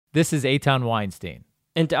This is Eitan Weinstein.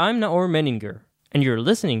 And I'm Naor Menninger, and you're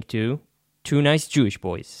listening to Two Nice Jewish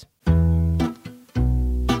Boys.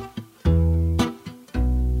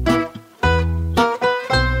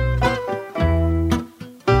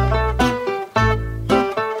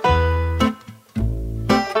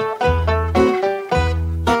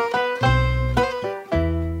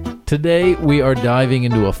 Today, we are diving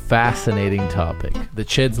into a fascinating topic that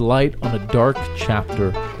sheds light on a dark chapter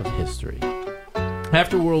of history.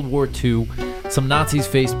 After World War II, some Nazis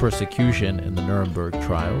faced persecution in the Nuremberg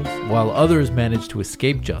trials, while others managed to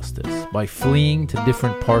escape justice by fleeing to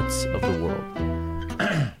different parts of the world.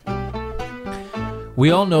 We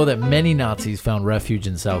all know that many Nazis found refuge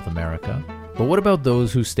in South America, but what about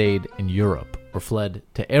those who stayed in Europe or fled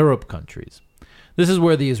to Arab countries? This is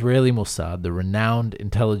where the Israeli Mossad, the renowned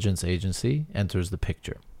intelligence agency, enters the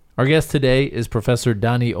picture. Our guest today is Professor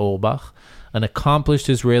Dani Orbach, an accomplished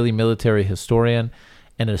Israeli military historian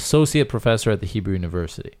and an associate professor at the Hebrew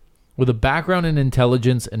University. With a background in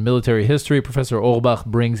intelligence and military history, Professor Orbach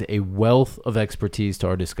brings a wealth of expertise to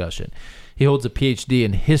our discussion. He holds a PhD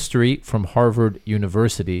in history from Harvard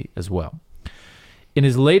University as well. In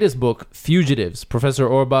his latest book, Fugitives, Professor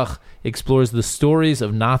Orbach explores the stories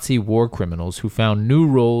of Nazi war criminals who found new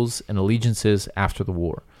roles and allegiances after the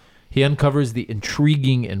war. He uncovers the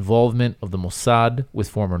intriguing involvement of the Mossad with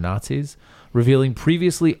former Nazis, revealing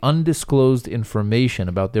previously undisclosed information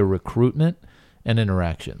about their recruitment and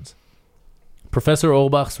interactions. Professor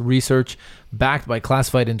Orbach's research, backed by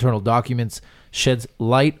classified internal documents, sheds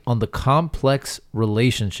light on the complex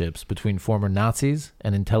relationships between former Nazis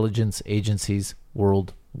and intelligence agencies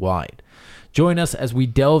worldwide. Join us as we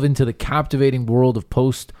delve into the captivating world of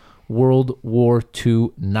post-World War II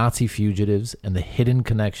Nazi fugitives and the hidden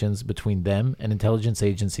connections between them and intelligence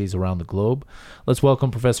agencies around the globe. Let's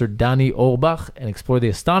welcome Professor Dani Orbach and explore the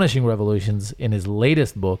astonishing revelations in his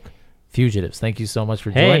latest book, Fugitives. Thank you so much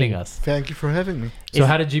for joining us. Thank you for having me. So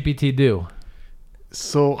how did GPT do?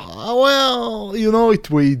 So, well,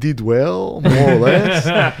 we did well, more or less.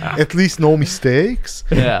 At least no mistakes.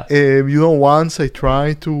 Yeah. Once I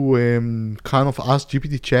tried to kind of ask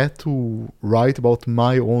GPT chat to write about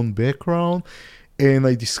my own background, and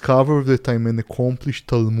I discovered that I'm an accomplished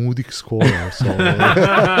Talmudic scholar. So That's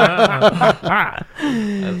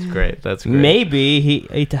great. That's great. Maybe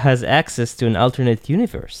it has access to an alternate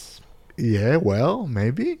universe. yeah, well,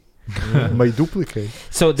 maybe. My duplicate.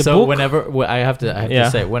 So the book... whenever I have to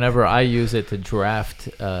say, whenever I use it to draft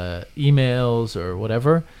emails or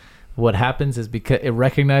whatever, what happens is because it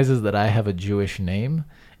recognizes that I have a Jewish name,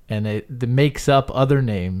 and it makes up other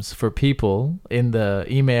names for people in the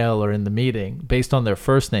email or in the meeting based on their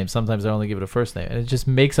first name. Sometimes I only give it a first name, and it just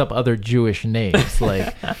makes up other Jewish names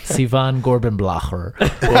like Sivan Gorbenblacher,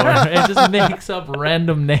 or it just makes up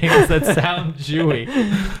random names that sound Jewy.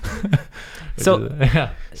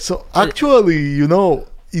 So actually,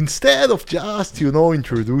 instead of just,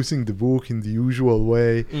 introducing the book in the usual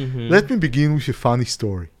way, let me begin with a funny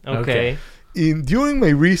story. Okay. During my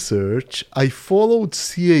research, I followed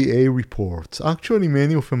CIA reports. Actually,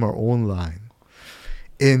 many of them are online.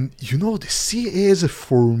 And, the CIA has a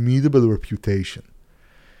formidable reputation.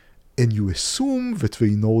 And you assume that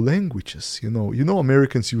they know languages.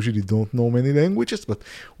 Americans usually don't know many languages, but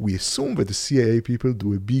we assume that the CIA people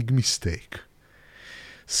do a big mistake.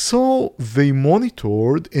 So they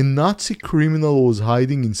monitored a Nazi criminal who was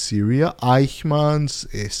hiding in Syria, Eichmann's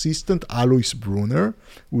assistant, Alois Brunner.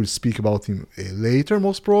 We'll speak about him later,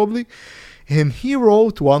 most probably. And he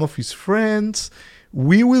wrote to one of his friends,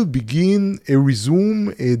 we will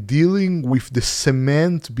resume dealing with the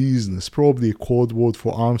cement business, probably a code word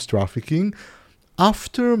for arms trafficking,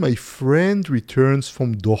 after my friend returns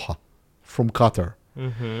from Doha, from Qatar.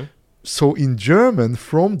 Mm-hmm. So in German,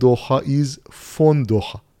 from Doha is von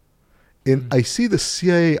Doha. And I see the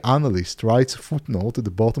CIA analyst writes a footnote at the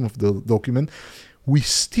bottom of the document. We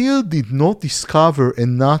still did not discover a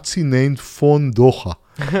Nazi named von Doha.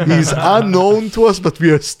 He is unknown to us, but we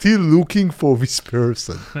are still looking for this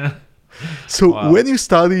person. So when you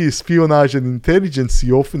study espionage and intelligence,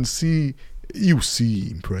 you often see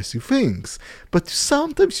impressive things, but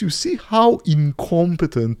sometimes you see how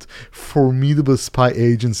incompetent formidable spy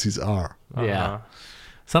agencies are. Yeah.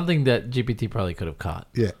 Something that GPT probably could have caught.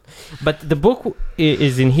 Yeah. But the book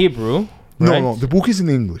is in Hebrew, right? No, the book is in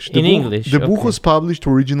English. The book was published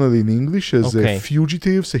originally in English as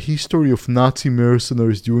Fugitives, a history of Nazi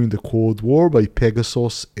mercenaries during the Cold War by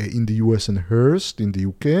Pegasus in the US and Hearst in the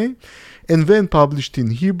UK. And then published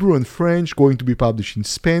in Hebrew and French, going to be published in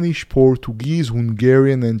Spanish, Portuguese,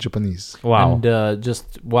 Hungarian, and Japanese. Wow. And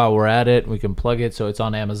just while we're at it, we can plug it. So it's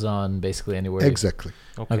on Amazon, basically anywhere. Exactly.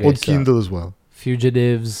 Okay, on Kindle as well.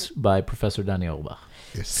 Fugitives by Professor Danny Orbach.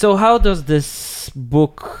 Yes. So how does this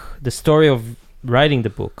book, the story of writing the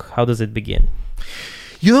book, how does it begin?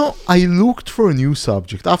 You know, I looked for a new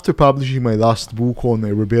subject. After publishing my last book on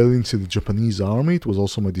rebellions in the Japanese army, it was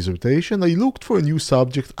also my dissertation, I looked for a new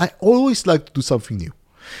subject. I always like to do something new.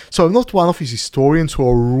 So I'm not one of these historians who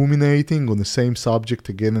are ruminating on the same subject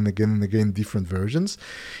again and again and again, different versions.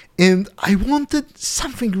 And I wanted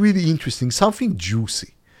something really interesting, something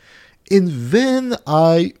juicy. And then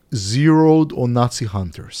I zeroed on Nazi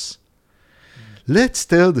hunters. Let's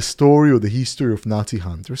tell the story or the history of Nazi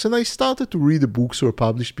hunters. And I started to read the books that were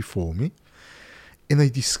published before me. And I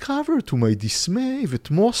discovered, to my dismay,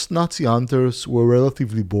 that most Nazi hunters were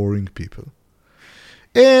relatively boring people.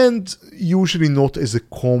 And usually not as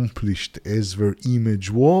accomplished as their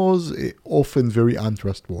image was, often very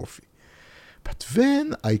untrustworthy. But then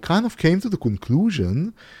I kind of came to the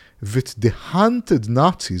conclusion that the hunted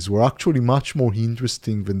Nazis were actually much more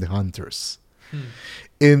interesting than the hunters.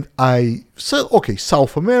 And I said, okay,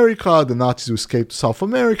 South America, the Nazis who escaped to South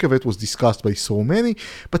America, that was discussed by so many.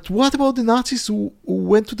 But what about the Nazis who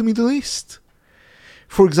went to the Middle East?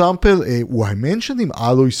 For example, who I mentioned him,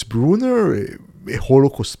 Alois Brunner, a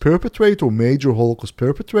Holocaust perpetrator, major Holocaust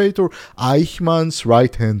perpetrator, Eichmann's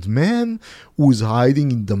right-hand man, who was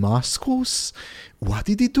hiding in Damascus. What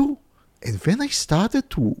did he do? And then I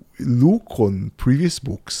started to look on previous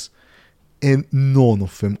books, and none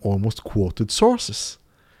of them almost quoted sources.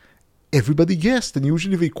 Everybody guessed, and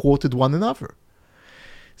usually they quoted one another.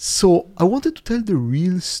 So I wanted to tell the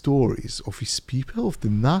real stories of these people, of the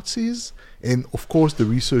Nazis, and of course the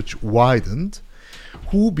research widened,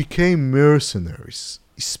 who became mercenaries,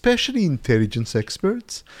 especially intelligence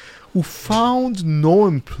experts, who found no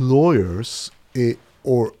employers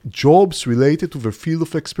or jobs related to their field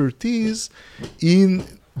of expertise in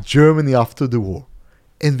Germany after the war.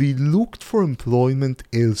 And they looked for employment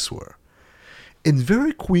elsewhere. And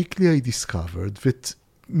very quickly I discovered that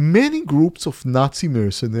many groups of Nazi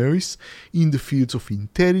mercenaries in the fields of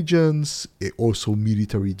intelligence, also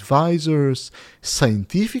military advisors,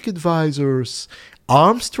 scientific advisors,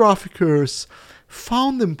 arms traffickers,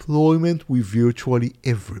 found employment with virtually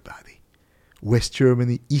everybody. West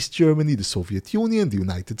Germany, East Germany, the Soviet Union, the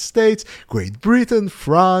United States, Great Britain,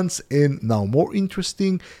 France, and now more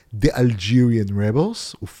interesting, the Algerian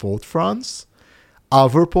rebels who fought France,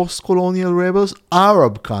 other post-colonial rebels,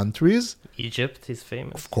 Arab countries, Egypt is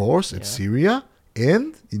famous. of course, and Syria,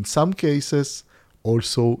 and in some cases,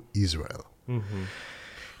 also Israel. Mm-hmm.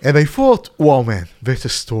 And I thought, wow, man, that's a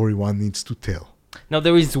story one needs to tell. Now,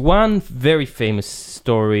 there is one very famous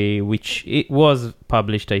story which it was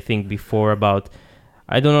published, I think, before about,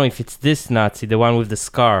 I don't know if it's this Nazi, the one with the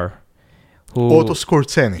scar. Who, Otto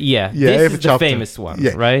Skorzeny. Yeah, this is the famous one,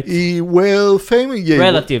 right? Famous, yeah.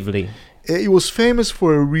 Relatively. He was famous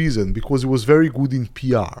for a reason, because he was very good in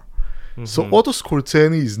PR. Mm-hmm. So Otto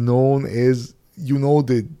Skorzeny is known as, you know,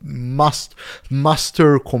 the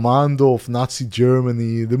master commando of Nazi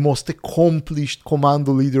Germany, the most accomplished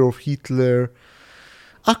commando leader of Hitler.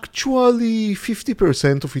 Actually,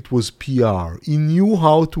 50% of it was PR. He knew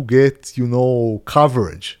how to get, you know,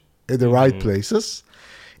 coverage at the right places.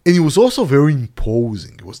 And he was also very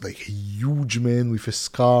imposing. He was like a huge man with a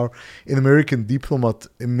scar. An American diplomat,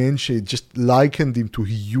 Menche, just likened him to a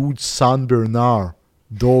huge San Bernard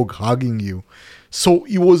dog hugging you. So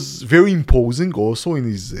he was very imposing also in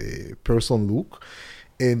his personal look.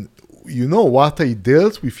 And you know, what I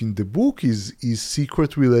dealt with in the book is his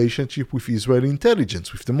secret relationship with Israeli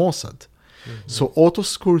intelligence, with the Mossad. Mm-hmm. So Otto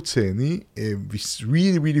Skorzeny, this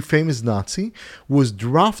really, really famous Nazi,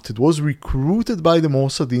 was recruited by the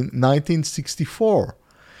Mossad in 1964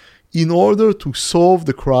 in order to solve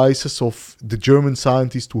the crisis of the German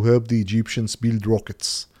scientists to help the Egyptians build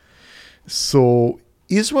rockets. So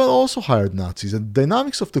Israel also hired Nazis, and the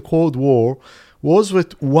dynamics of the Cold War was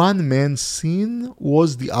that one man's sin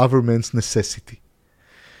was the other man's necessity.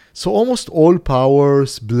 So almost all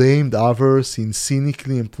powers blamed others in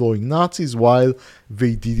cynically employing Nazis while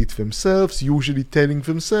they did it themselves, usually telling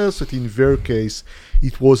themselves that in their case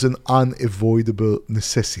it was an unavoidable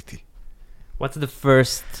necessity. What's the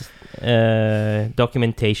first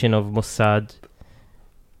documentation of Mossad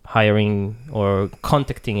hiring or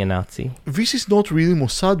contacting a Nazi? This is not really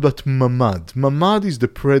Mossad, but Mamad. Mamad is the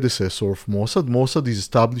predecessor of Mossad. Mossad is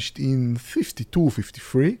established in 52,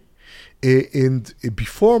 53. And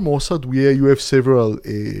before Mossad, you have several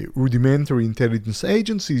rudimentary intelligence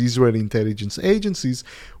agencies, Israeli intelligence agencies.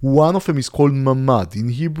 One of them is called Mamad. In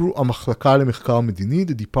Hebrew, המחלקה למחקר מדיני,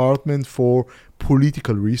 the Department for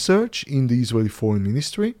Political Research in the Israeli Foreign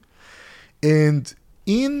Ministry. And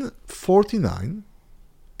in 49,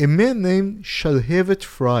 a man named Shalhevet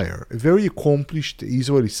Fryer, a very accomplished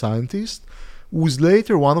Israeli scientist, who was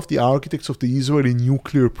later one of the architects of the Israeli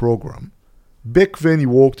nuclear program. Back then he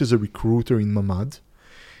worked as a recruiter in Mamad,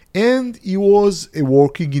 and he was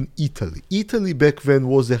working in Italy. Italy back then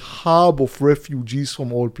was a hub of refugees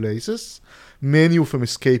from all places, many of them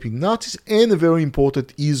escaping Nazis, and a very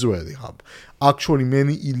important Israeli hub. Actually,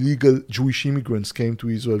 many illegal Jewish immigrants came to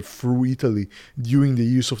Israel through Italy during the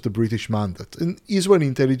years of the British Mandate, and Israeli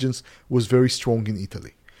intelligence was very strong in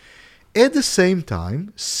Italy. At the same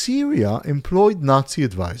time, Syria employed Nazi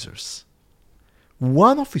advisors.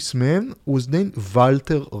 One of his men was named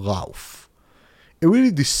Walter Rauf, a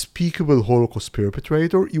really despicable Holocaust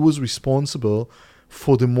perpetrator. He was responsible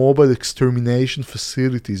for the mobile extermination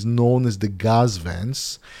facilities known as the gas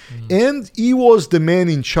vans, and he was the man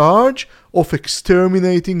in charge of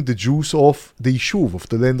exterminating the Jews of the Yishuv, of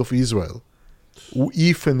the land of Israel,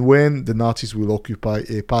 if and when the Nazis will occupy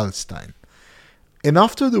Palestine. And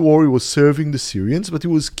after the war, he was serving the Syrians, but he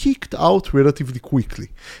was kicked out relatively quickly,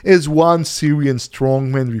 as one Syrian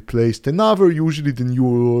strongman replaced another. Usually the new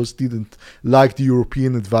rulers didn't like the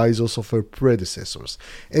European advisors of their predecessors.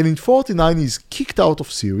 And in 1949, he's kicked out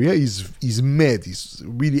of Syria. He's mad. He's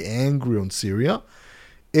really angry on Syria.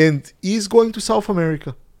 And he's going to South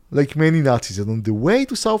America, like many Nazis. And on the way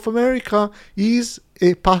to South America, he's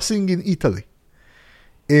passing in Italy.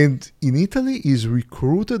 And in Italy, he's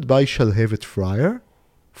recruited by Shalhevet Fryer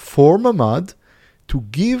for Mamad to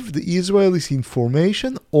give the Israelis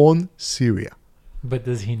information on Syria. But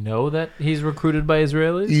does he know that he's recruited by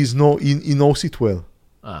Israelis? He knows it well.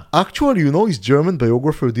 Actually, his German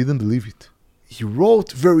biographer didn't believe it. He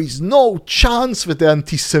wrote, there is no chance that the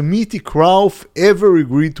anti-Semitic Rauf ever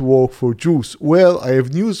agreed to work for Jews. Well, I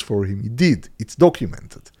have news for him. He did. It's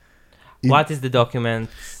documented. What is the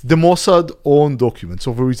document? The Mossad own document.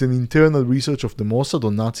 So there is an internal research of the Mossad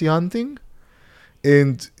on Nazi hunting,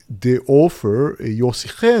 and the author, Yossi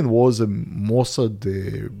Chen, was a Mossad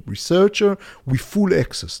researcher with full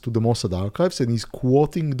access to the Mossad archives, and he's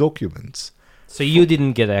quoting documents. So you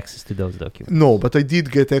didn't get access to those documents? No, but I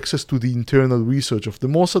did get access to the internal research of the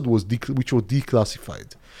Mossad, which was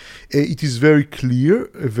declassified. It is very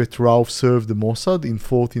clear that Rauf served the Mossad in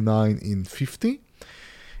 1949 and 1950.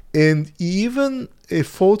 And he even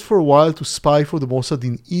fought for a while to spy for the Mossad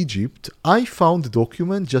in Egypt. I found the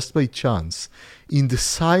document just by chance in the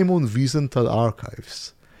Simon Wiesenthal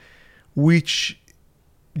archives, which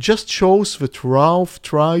just shows that Rauf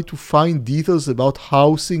tried to find details about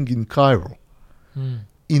housing in Cairo.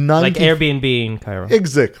 Like Airbnb in Cairo.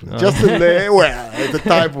 Exactly. Just at the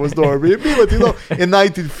time was no Airbnb, but in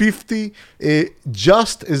 1950,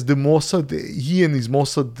 just as the Mossad, he and his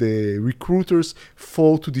Mossad recruiters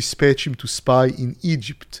fought to dispatch him to spy in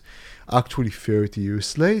Egypt. Actually, 30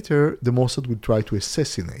 years later, the Mossad would try to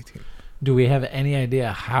assassinate him. Do we have any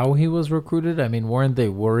idea how he was recruited? I mean, weren't they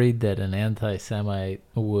worried that an anti-Semite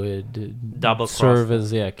would serve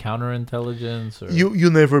as counterintelligence? Or?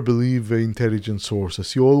 You never believe intelligence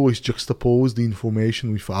sources. You always juxtapose the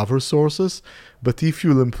information with other sources. But if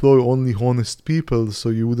you'll employ only honest people, so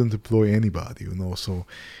you wouldn't employ anybody, So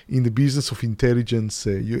in the business of intelligence,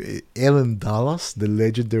 Alan Dulles, the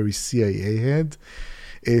legendary CIA head,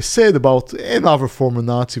 said about another former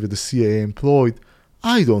Nazi that the CIA employed,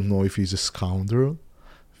 I don't know if he's a scoundrel.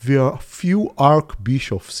 There are few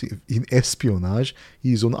archbishops in espionage.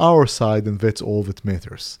 He's on our side, and that's all that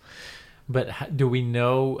matters. But do we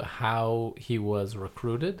know how he was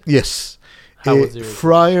recruited? Yes. How was he recruited?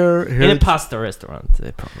 Fryer in a pasta restaurant,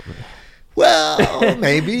 probably. Well,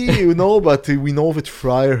 maybe, but we know that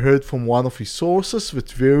Fryer heard from one of his sources that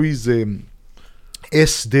there is a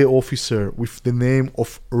SD officer with the name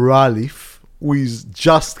of Ralif, who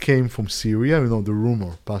just came from Syria, the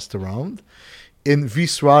rumor passed around. And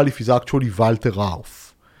this Ralif is actually Walter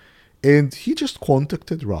Rauf. And he just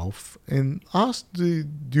contacted Rauf and asked, do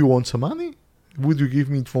you want some money? Would you give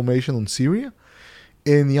me information on Syria?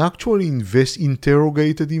 And he actually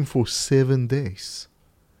interrogated him for 7 days.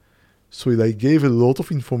 So he gave a lot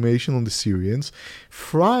of information on the Syrians.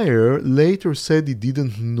 Fryer later said he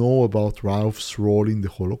didn't know about Rauf's role in the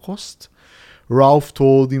Holocaust. Rauf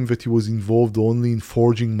told him that he was involved only in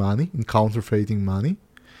forging money, in counterfeiting money.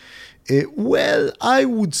 Well, I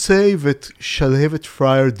would say that Shalhevet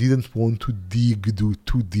Fryer didn't want to dig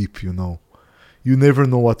too deep, You never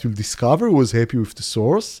know what you'll discover. He was happy with the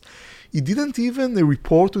source. He didn't even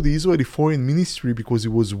report to the Israeli Foreign Ministry because he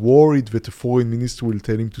was worried that the Foreign Ministry will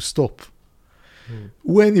tell him to stop.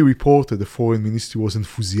 When he reported, the Foreign Ministry was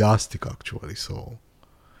enthusiastic, actually, so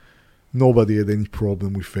nobody had any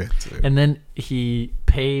problem with that. And then he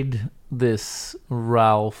paid this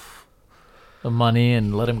Ralph the money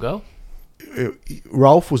and let him go?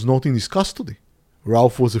 Ralph was not in his custody.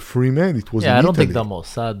 Ralph was a free man. It was in I don't think Italy. the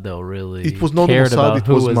Mossad though really. It was not the cared Mossad, about it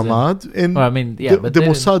who was in- Mamad. And Well, I mean, yeah, the but they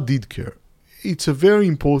didn't- Mossad did care. It's a very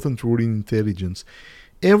important rule in intelligence.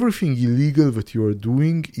 Everything illegal that you are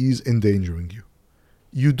doing is endangering you.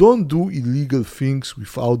 You don't do illegal things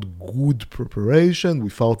without good preparation,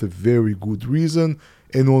 without a very good reason,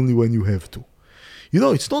 and only when you have to. You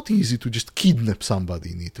know, it's not easy to just kidnap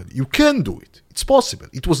somebody in Italy. You can do it. It's possible.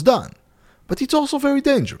 It was done. But it's also very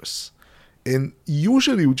dangerous. And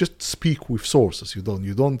usually you just speak with sources. You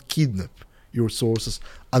don't kidnap your sources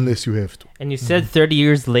unless you have to. And you said 30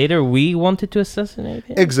 years later we wanted to assassinate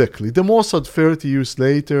him? Exactly. The Mossad 30 years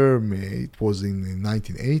later, it was in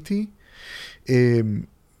 1980.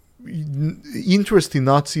 Interest in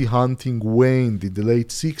Nazi hunting waned in the late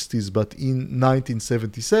 60s, but in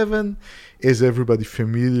 1977, as everybody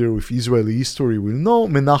familiar with Israeli history will know,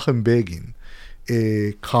 Menachem Begin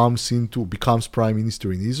becomes prime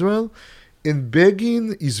minister in Israel, and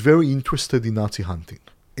Begin is very interested in Nazi hunting,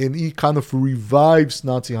 and he kind of revives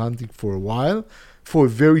Nazi hunting for a while, for a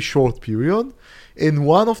very short period, and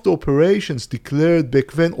one of the operations declared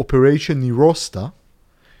back then, Operation Nirosta,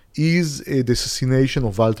 is the assassination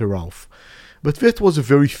of Walter Rauff. But that was a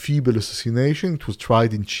very feeble assassination. It was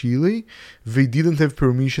tried in Chile. They didn't have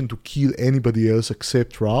permission to kill anybody else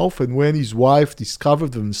except Rauff. And when his wife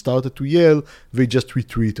discovered them and started to yell, they just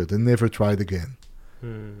retreated and never tried again.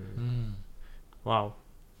 Wow.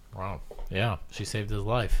 Wow. Yeah, she saved his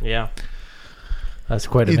life. Yeah. That's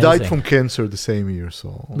quite He amazing. died from cancer the same year.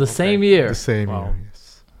 So the same year. The same Wow. year,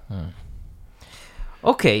 yes.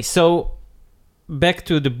 Okay, so back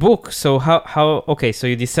to the book. So how okay, so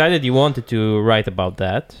you decided you wanted to write about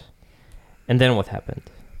that. And then what happened?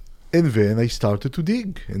 And then I started to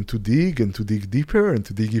dig and to dig and to dig deeper and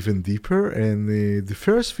to dig even deeper. And the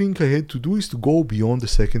first thing I had to do is to go beyond the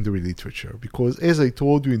secondary literature. Because as I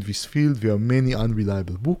told you, in this field, there are many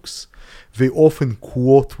unreliable books. They often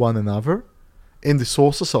quote one another. And the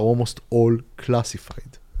sources are almost all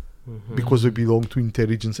classified. Because they belong to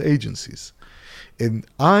intelligence agencies. And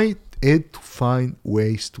I had to find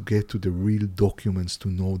ways to get to the real documents to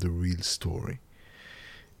know the real story.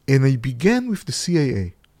 And I began with the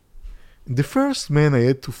CIA. The first man I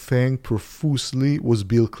had to thank profusely was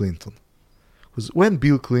Bill Clinton. Because when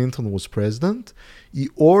Bill Clinton was president, he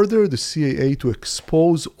ordered the CIA to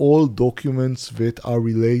expose all documents that are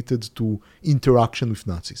related to interaction with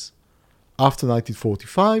Nazis. After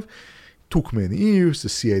 1945, took many years, the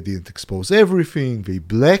CIA didn't expose everything, they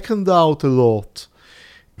blackened out a lot,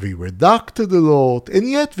 they redacted a lot, and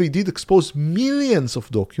yet they did expose millions of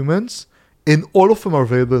documents, and all of them are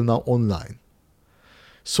available now online.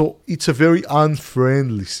 So it's a very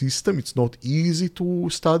unfriendly system. It's not easy to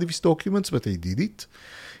study these documents, but I did it.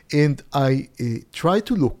 And I tried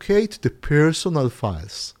to locate the personal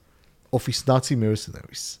files of his Nazi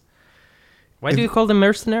mercenaries. Why do you call them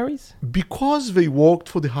mercenaries? Because they worked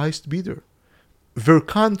for the highest bidder. Their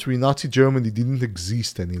country, Nazi Germany, didn't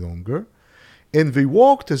exist any longer. And they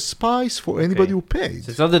worked as spies for anybody who paid.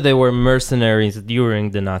 So it's not that they were mercenaries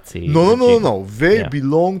during the Nazi No. regime. They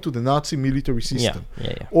belonged to the Nazi military system.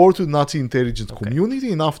 Yeah. Or to the Nazi intelligence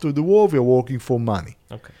community. And after the war, they were working for money.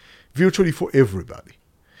 Okay. Virtually for everybody.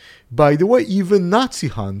 By the way, even Nazi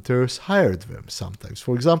hunters hired them sometimes.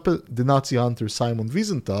 For example, the Nazi hunter Simon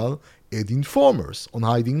Wiesenthal had informers on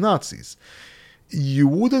hiding Nazis. You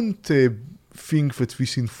wouldn't think that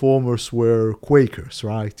these informers were Quakers,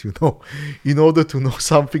 right? You know, in order to know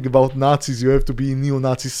something about Nazis, you have to be in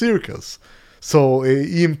neo-Nazi circles. So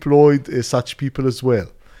he employed such people as well.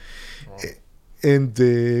 And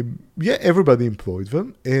everybody employed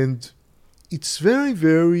them. And it's very,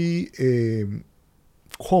 very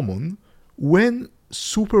common when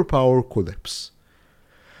superpower collapse.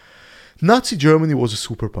 Nazi Germany was a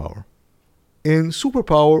superpower. And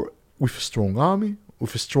superpower with a strong army,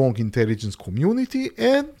 with a strong intelligence community,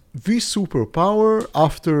 and this superpower,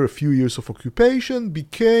 after a few years of occupation,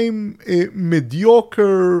 became a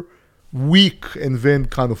mediocre, weak, and then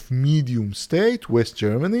kind of medium state, West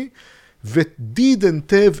Germany, that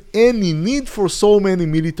didn't have any need for so many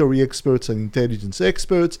military experts and intelligence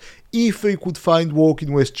experts. If they could find work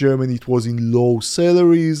in West Germany, it was in low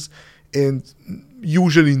salaries and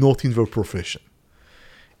usually not in their profession.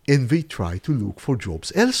 And they try to look for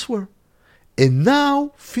jobs elsewhere. And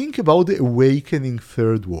now, think about the awakening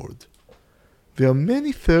third world. There are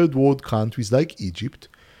many third world countries like Egypt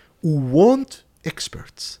who want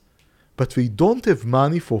experts, but they don't have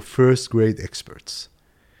money for first-grade experts.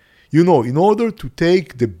 You know, in order to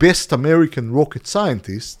take the best American rocket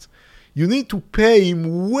scientist, you need to pay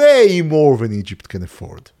him way more than Egypt can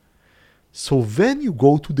afford. So then you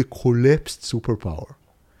go to the collapsed superpower.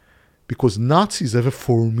 Because Nazis have a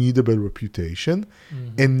formidable reputation,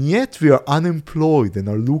 and yet they are unemployed and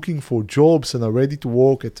are looking for jobs and are ready to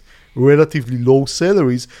work at relatively low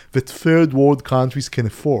salaries that third world countries can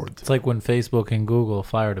afford. It's like when Facebook and Google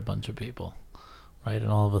fired a bunch of people, right?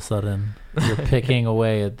 And all of a sudden, you're picking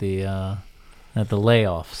away at the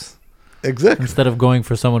layoffs. Exactly. Instead of going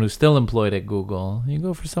for someone who's still employed at Google, you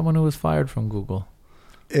go for someone who was fired from Google.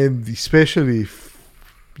 And especially if,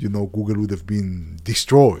 Google would have been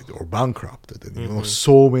destroyed or bankrupted. And,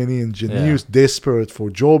 so many engineers desperate for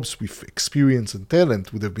jobs with experience and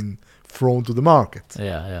talent would have been thrown to the market.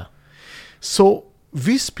 Yeah. So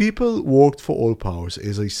these people worked for all powers,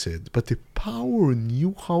 as I said, but the power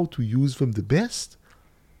knew how to use them the best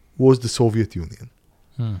was the Soviet Union.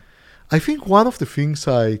 I think one of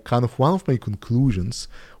my conclusions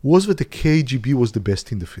was that the KGB was the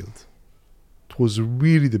best in the field. It was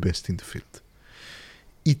really the best in the field.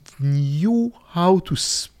 It knew how to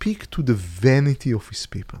speak to the vanity of his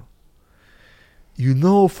people.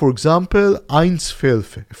 For example, Heinz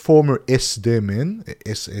Felfe, a former SD man,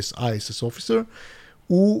 ISS officer,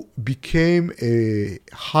 who became a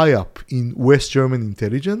high up in West German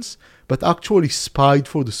intelligence, but actually spied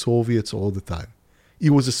for the Soviets all the time.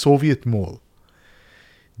 He was a Soviet mole.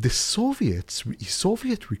 The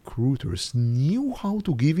Soviet recruiters knew how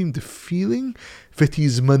to give him the feeling that he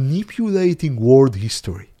is manipulating world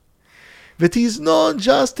history. That he is not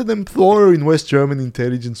just an employer in West German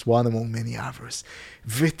intelligence, one among many others.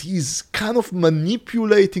 That he is kind of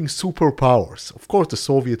manipulating superpowers. Of course, the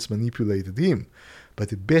Soviets manipulated him. But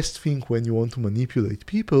the best thing when you want to manipulate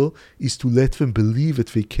people is to let them believe that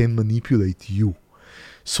they can manipulate you.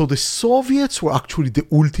 So the Soviets were actually the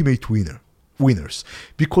ultimate winners,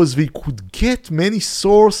 because they could get many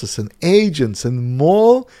sources and agents and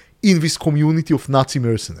more in this community of Nazi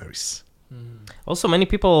mercenaries. Also, many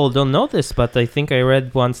people don't know this, but I think I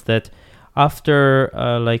read once that after,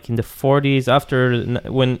 in the 40s,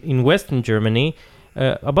 when in Western Germany,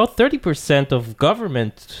 about 30% of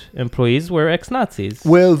government employees were ex-Nazis.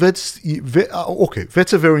 Well, that's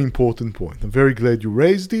a very important point. I'm very glad you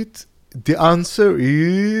raised it. The answer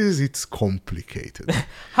is it's complicated.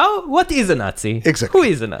 What is a Nazi? Exactly. Who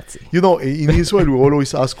is a Nazi? In Israel, we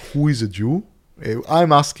always ask who is a Jew.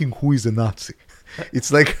 I'm asking who is a Nazi.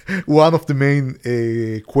 It's like one of the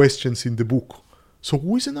main questions in the book. So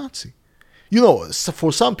who is a Nazi?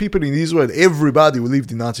 For some people in Israel, everybody who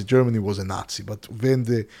lived in Nazi Germany was a Nazi. But when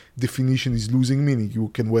the definition is losing meaning, you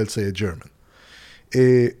can well say a German.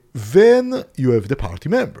 Then you have the party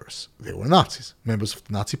members. They were Nazis, members of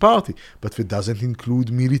the Nazi party. But that doesn't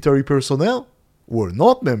include military personnel who were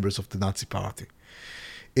not members of the Nazi party.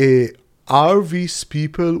 Are these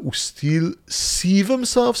people who still see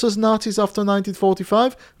themselves as Nazis after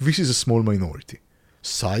 1945? This is a small minority.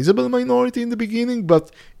 Sizable minority in the beginning,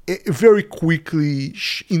 but a very quickly,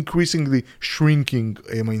 increasingly shrinking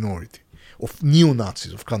a minority of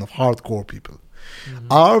neo-Nazis, of kind of hardcore people.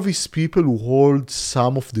 Are these people who hold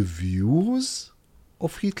some of the views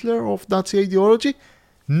of Hitler, of Nazi ideology?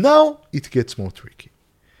 Now it gets more tricky.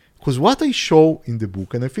 Because what I show in the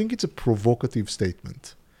book, and I think it's a provocative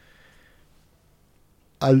statement,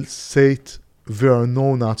 I'll say it, there are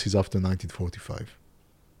no Nazis after 1945.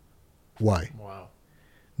 Why? Wow.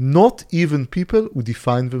 Not even people who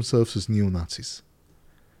define themselves as neo-Nazis.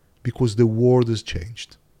 Because the world has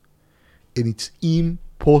changed. And it's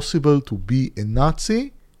impossible to be a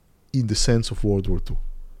Nazi in the sense of World War II.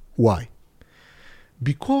 Why?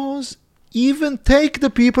 Because even take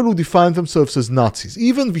the people who define themselves as Nazis,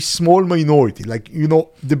 even the small minority,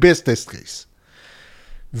 the best test case,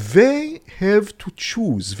 they have to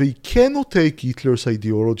choose. They cannot take Hitler's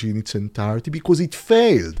ideology in its entirety because it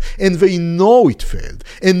failed. And they know it failed.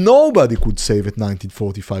 And nobody could say that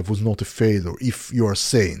 1945 was not a failure if you are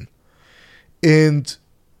sane. And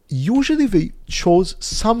usually they chose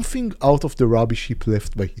something out of the rubbish heap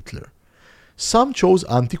left by Hitler. Some chose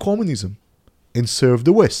anti-communism and served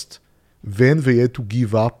the West. Then they had to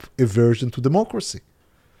give up aversion to democracy.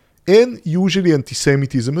 And usually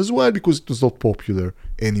anti-Semitism as well, because it was not popular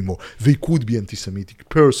anymore. They could be anti-Semitic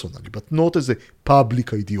personally, but not as a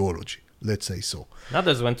public ideology, let's say so.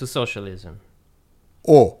 Others went to socialism.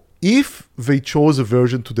 Or if they chose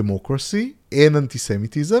aversion to democracy and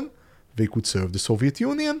anti-Semitism, they could serve the Soviet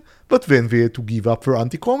Union, but then they had to give up for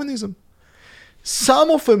anti-communism.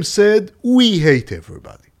 Some of them said, we hate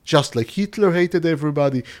everybody. Just like Hitler hated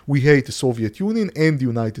everybody, we hate the Soviet Union and the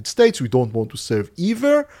United States. We don't want to serve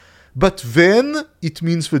either. But then it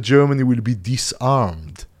means that Germany will be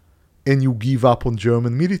disarmed and you give up on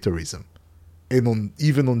German militarism. and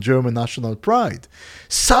even on German national pride.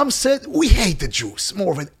 Some said, we hate the Jews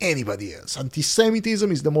more than anybody else.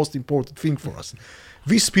 Anti-Semitism is the most important thing for us.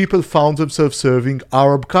 These people found themselves serving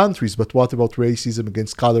Arab countries, but what about racism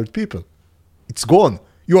against colored people? It's gone.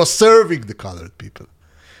 You are serving the colored people.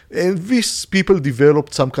 And these people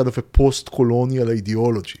developed some kind of a post-colonial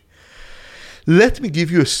ideology. Let me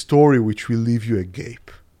give you a story which will leave you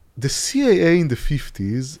agape. The CIA in the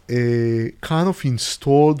 50s kind of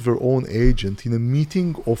installed their own agent in a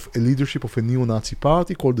meeting of a leadership of a neo-Nazi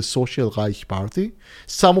party called the Social Reich Party.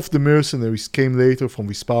 Some of the mercenaries came later from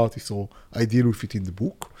this party, so I deal with it in the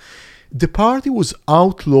book. The party was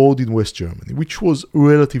outlawed in West Germany, which was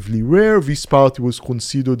relatively rare. This party was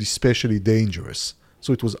considered especially dangerous,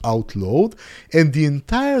 so it was outlawed, and the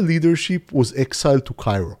entire leadership was exiled to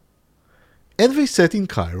Cairo. And they sat in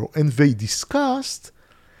Cairo and they discussed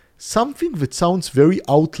something that sounds very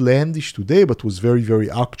outlandish today, but was very,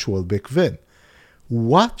 very actual back then.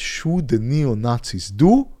 What should the neo-Nazis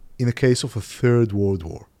do in a case of a Third World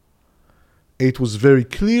War? It was very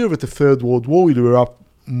clear that the Third World War will erupt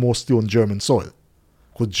mostly on German soil,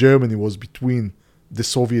 because Germany was between the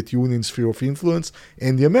Soviet Union's sphere of influence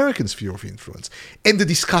and the American sphere of influence. And the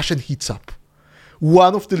discussion heats up.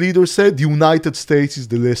 One of the leaders said the United States is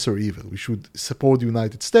the lesser evil. We should support the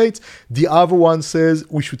United States. The other one says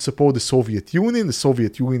we should support the Soviet Union. The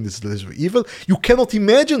Soviet Union is the lesser evil. You cannot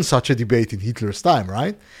imagine such a debate in Hitler's time,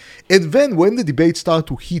 right? And then when the debate starts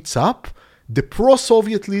to heat up, the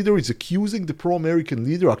pro-Soviet leader is accusing the pro-American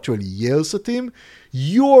leader, actually yells at him,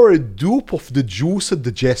 you are a dupe of the Jews and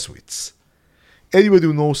the Jesuits. Anybody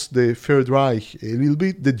who knows the Third Reich a little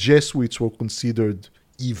bit, the Jesuits were considered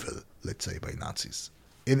evil, let's say, by Nazis,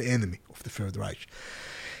 an enemy of the Third Reich.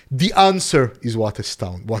 The answer is what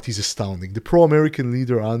is astounding. The pro-American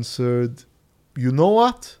leader answered, you know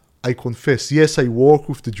what? I confess, yes, I work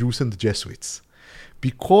with the Jews and the Jesuits.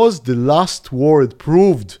 Because the last war had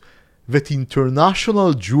proved that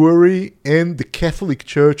international Jewry and the Catholic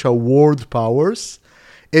Church are world powers,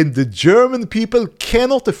 and the German people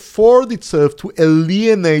cannot afford itself to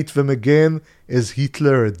alienate them again as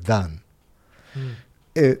Hitler had done.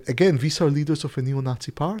 Again, these are leaders of a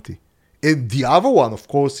neo-Nazi party. And the other one, of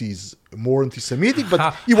course, is more anti-Semitic,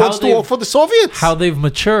 but he wants to work for the Soviets. How they've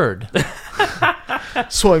matured.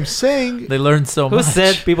 So I'm saying... They learned so much. Who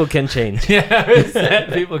said people can change? Yeah, who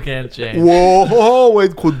said people can't change? Whoa,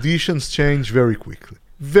 and conditions change very quickly.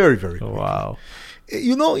 Very, very quickly. Wow.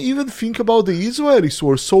 You know, even think about the Israelis who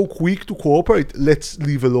are so quick to cooperate. Let's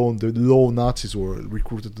leave alone the low Nazis who were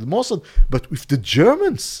recruited to the Mossad. But with the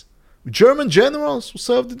Germans, German generals who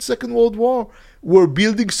served in the Second World War, were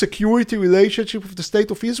building security relationship with the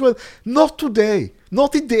State of Israel. Not today,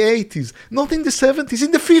 not in the 80s, not in the 70s,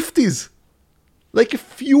 in the 50s. Like a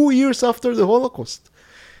few years after the Holocaust.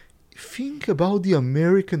 Think about the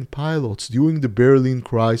American pilots during the Berlin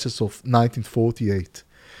crisis of 1948.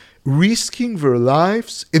 Risking their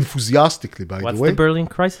lives enthusiastically, by the way. What's the Berlin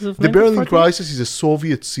crisis of 1948? The Berlin crisis is a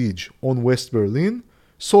Soviet siege on West Berlin.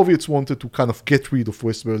 Soviets wanted to kind of get rid of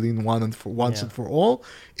West Berlin once and for all.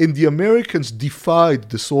 And the Americans defied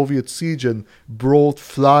the Soviet siege and brought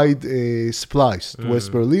flight supplies to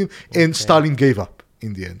West Berlin. And Stalin gave up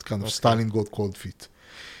in the end. Stalin got cold feet.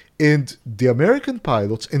 And the American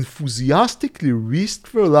pilots enthusiastically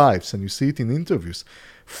risked their lives, and you see it in interviews,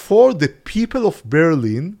 for the people of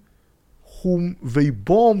Berlin whom they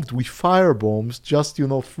bombed with firebombs just,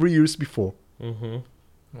 3 years before.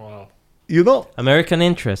 Wow. American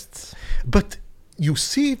interests. But you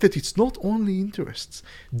see that it's not only interests.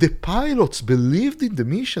 The pilots believed in the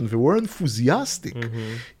mission. They were enthusiastic.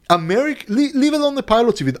 Leave alone the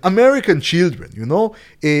pilots, even American children,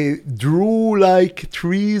 drew like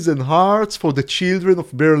trees and hearts for the children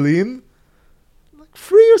of Berlin, like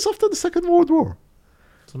 3 years after the Second World War.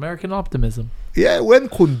 It's American optimism. Yeah, when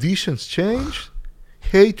conditions change,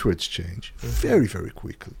 hatreds change very, very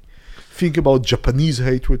quickly. Think about Japanese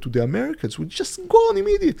hatred to the Americans, which just gone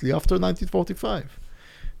immediately after 1945.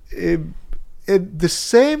 And the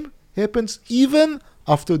same happens even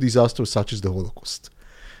after disasters such as the Holocaust.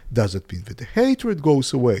 Does it mean that the hatred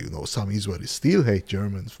goes away? Some Israelis still hate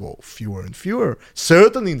Germans for fewer and fewer,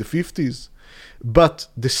 certainly in the 50s. But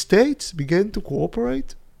the states began to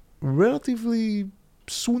cooperate relatively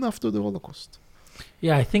soon after the Holocaust.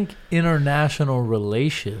 Yeah, I think international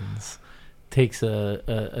relations takes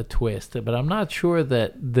a twist, but I'm not sure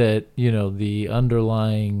that the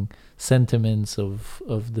underlying sentiments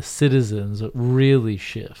of the citizens really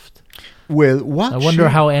shift. Well, I wonder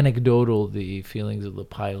how anecdotal the feelings of the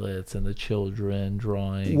pilots and the children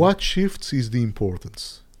drawing. What shifts is the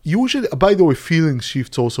importance. Usually, by the way, feelings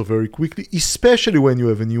shifts also very quickly, especially when you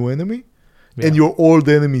have a new enemy. and your old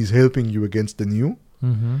enemy is helping you against the new.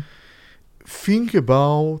 Mm-hmm. Think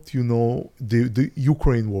about, the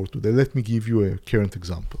Ukraine war today. Let me give you a current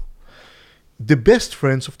example. The best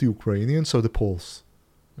friends of the Ukrainians are the Poles.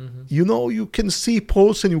 Mm-hmm. You can see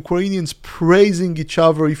Poles and Ukrainians praising each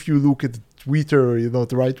other if you look at Twitter,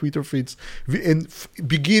 the right Twitter feeds, and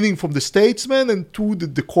beginning from the statesmen and to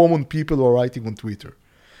the common people who are writing on Twitter.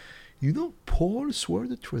 Poles were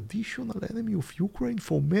the traditional enemy of Ukraine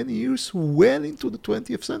for many years, well into the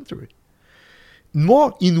 20th century.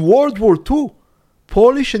 More, in World War II,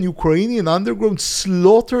 Polish and Ukrainian underground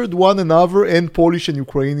slaughtered one another and Polish and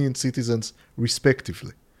Ukrainian citizens,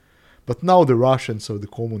 respectively. But now the Russians are the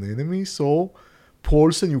common enemy, so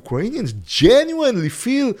Poles and Ukrainians genuinely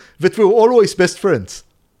feel that we're always best friends,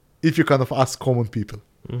 if you kind of ask common people.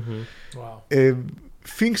 Mm-hmm. Wow.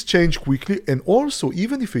 Things change quickly, and also,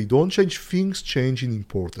 even if they don't change, things change in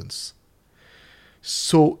importance.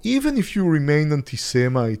 So even if you remain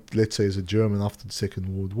anti-Semite, let's say as a German after the Second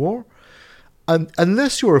World War, and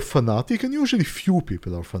unless you're a fanatic, and usually few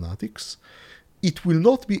people are fanatics, it will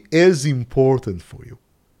not be as important for you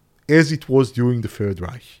as it was during the Third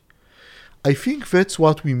Reich. I think that's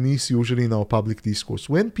what we miss usually in our public discourse.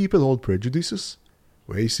 When people hold prejudices,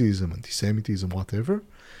 racism, anti-Semitism, whatever,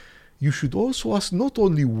 you should also ask not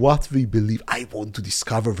only what they believe, I want to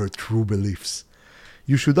discover their true beliefs.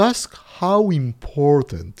 You should ask how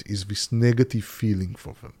important is this negative feeling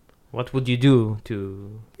for them. What would you do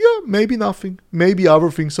to... Yeah, maybe nothing. Maybe other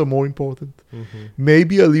things are more important. Mm-hmm.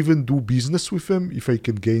 Maybe I'll even do business with them if I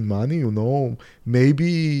can gain money,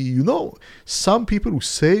 Maybe, some people who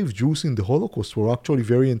saved Jews in the Holocaust were actually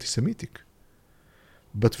very anti-Semitic.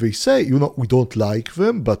 But they say, we don't like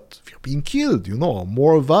them, but they're being killed, Our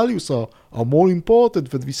moral values are more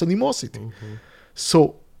important than this animosity. Mm-hmm.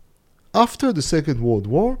 So, after the Second World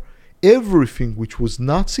War, everything which was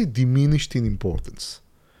Nazi diminished in importance.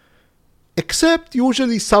 Except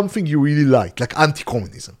usually something you really like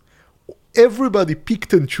anti-communism. Everybody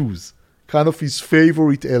picked and chose kind of his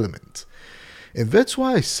favorite element. And that's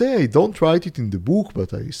why I say, I don't write it in the book,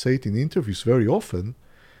 but I say it in interviews very often,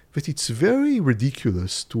 that it's very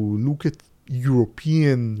ridiculous to look at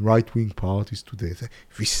European right-wing parties today and say,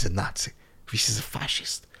 this is a Nazi, this is a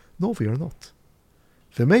fascist. No, they are not.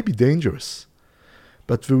 They may be dangerous,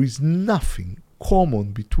 but there is nothing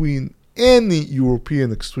common between any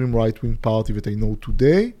European extreme right-wing party that I know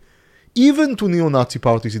today, even to neo-Nazi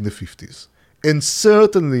parties in the 50s, and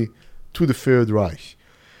certainly to the Third Reich.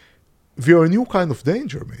 They are a new kind of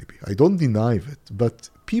danger, maybe. I don't deny that, but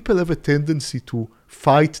people have a tendency to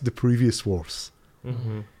fight the previous wars.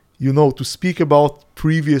 Mm-hmm. To speak about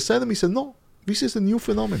previous enemies, and no, this is a new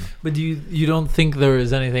phenomenon. But you don't think there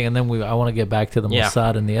is anything, and then I want to get back to the Yeah.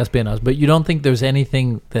 Mossad and the espionage, but you don't think there's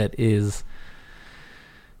anything that is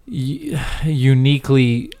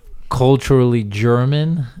uniquely culturally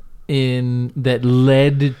German that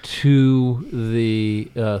led to the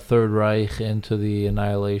Third Reich and to the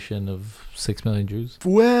annihilation of 6 million Jews?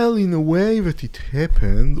 Well, in a way that it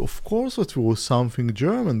happened, of course that there was something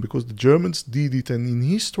German, because the Germans did it, and in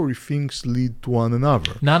history things lead to one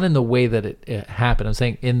another. Not in the way that it happened. I'm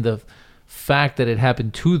saying in the fact that it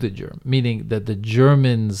happened to the Germans, meaning that the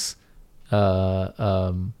Germans...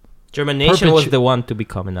 German nation was the one to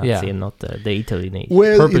become a Nazi and not the Italy nation.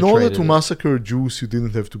 Well, in order to it. massacre Jews, you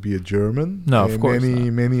didn't have to be a German. No, of course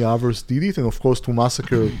not. Many others did it. And of course, to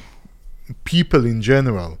massacre people in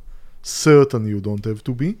general, certainly you don't have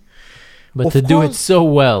to be. But of to do it so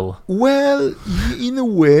well. Well, in a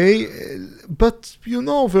way, but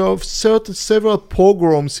there are several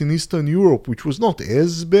pogroms in Eastern Europe, which was not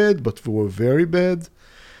as bad, but they were very bad.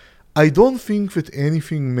 I don't think that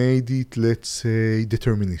anything made it, let's say,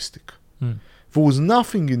 deterministic. There was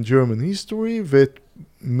nothing in German history that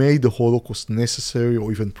made the Holocaust necessary or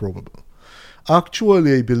even probable.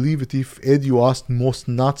 Actually, I believe that if you asked most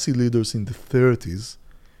Nazi leaders in the 30s,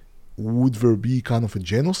 would there be kind of a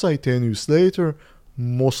genocide 10 years later,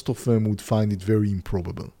 most of them would find it very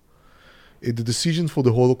improbable. The decision for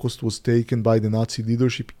the Holocaust was taken by the Nazi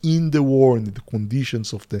leadership in the war and in the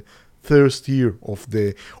conditions of the first year of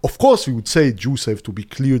the... Of course, we would say Jews have to be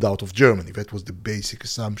cleared out of Germany. That was the basic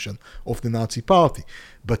assumption of the Nazi party.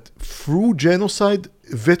 But through genocide,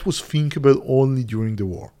 that was thinkable only during the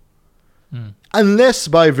war. Unless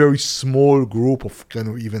by a very small group of kind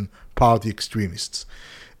of even party extremists.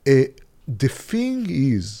 The thing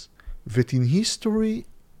is that in history,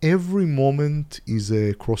 every moment is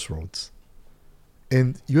a crossroads.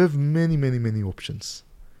 And you have many, many, many options.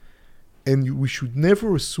 And we should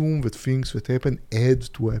never assume that things that happen had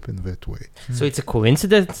to happen that way. So it's a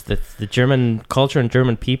coincidence that the German culture and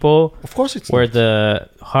German people of course it's were not. the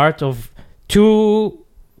heart of two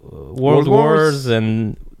world World Wars. wars,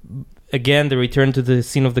 and again the return to the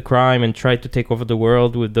scene of the crime and try to take over the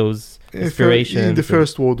world with those inspirations. In the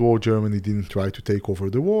First World War, Germany didn't try to take over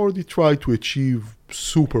the world. It tried to achieve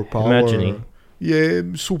superpower. Imagining. Yeah,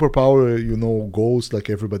 superpower, goals like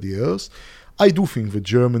everybody else. I do think that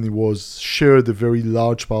Germany shared a very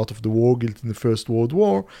large part of the war guilt in the First World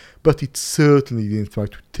War, but it certainly didn't try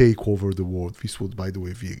to take over the world. This would, by the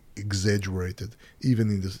way, be exaggerated even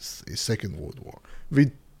in the Second World War.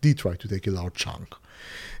 They did try to take a large chunk.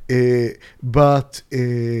 But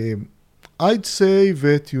I'd say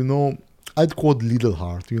that, I'd quote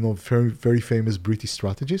Lidlhart, very, very famous British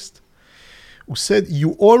strategist, who said,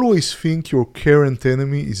 you always think your current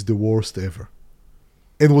enemy is the worst ever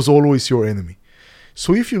and was always your enemy.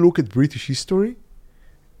 So if you look at British history,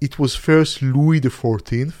 it was first Louis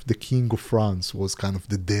XIV, the King of France, was kind of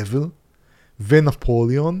the devil, then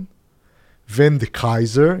Napoleon, then the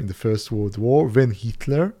Kaiser in the First World War, then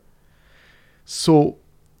Hitler. So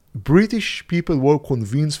British people were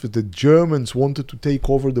convinced that the Germans wanted to take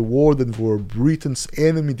over the world and were Britain's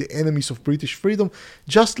enemy, the enemies of British freedom,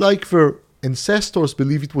 just like their ancestors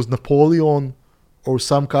believe it was Napoleon or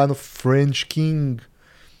some kind of French king.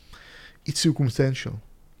 It's circumstantial.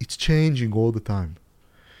 It's changing all the time.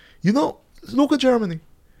 Look at Germany.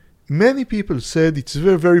 Many people said it's a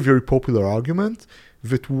very, very, very popular argument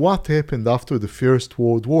that what happened after the First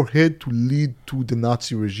World War had to lead to the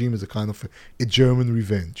Nazi regime as a kind of a German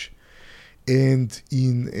revenge. And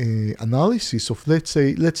in analysis of, let's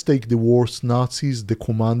take the worst Nazis, the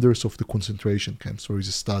commanders of the concentration camps, there is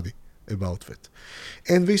a study about that.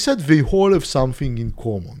 And they said they all have something in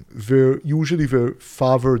common. Usually their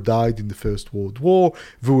father died in the First World War.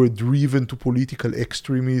 They were driven to political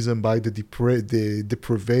extremism by the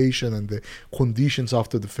deprivation and the conditions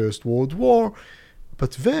after the First World War.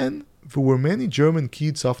 But then there were many German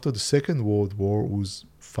kids after the Second World War whose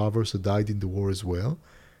fathers had died in the war as well.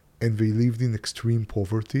 And they lived in extreme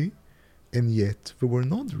poverty. And yet they were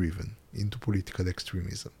not driven into political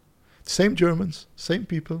extremism. Same Germans, same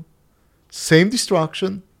people. Same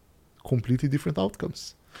destruction, completely different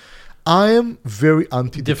outcomes. I am very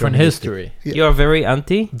anti-deterministic. Different history. Yeah. You are very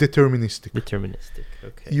anti-deterministic. Deterministic.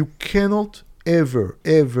 Okay. You cannot ever,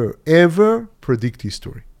 ever, ever predict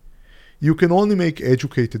history. You can only make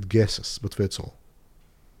educated guesses, but that's all.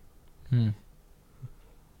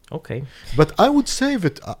 Okay. But I would say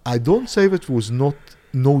that I don't say that there was no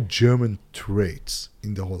German traits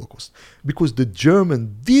in the Holocaust, because the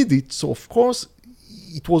German did it. So of course,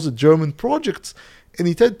 it was a German project, and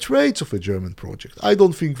it had traits of a German project. I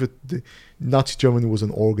don't think that the Nazi Germany was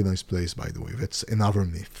an organized place, by the way. That's another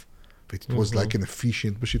myth. That it was like an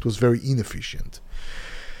efficient, but it was very inefficient.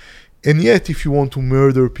 And yet, if you want to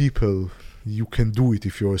murder people, you can do it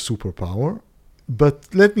if you're a superpower.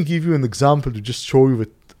 But let me give you an example to just show you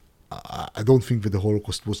that I don't think that the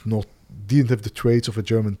Holocaust didn't have the traits of a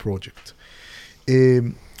German project.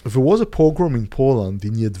 There was a pogrom in Poland,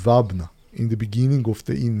 in Jedwabne, in the beginning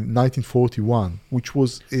in 1941, which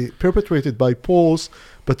was perpetrated by Poles,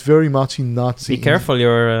 but very much in Nazi. Be careful, you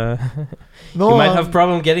might have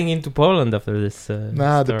problem getting into Poland after this.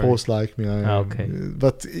 The story. Poles like me. Okay.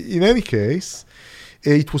 But in any case,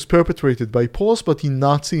 it was perpetrated by Poles, but in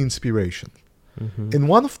Nazi inspiration. Mm-hmm. And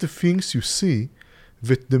one of the things you see,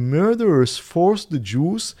 that the murderers forced the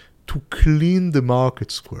Jews to clean the market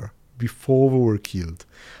square before they were killed.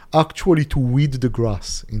 Actually to weed the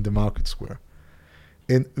grass in the market square.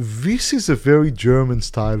 And this is a very German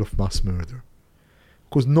style of mass murder.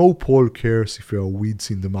 Because no Pole cares if there are weeds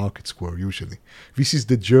in the market square, usually. This is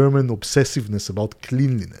the German obsessiveness about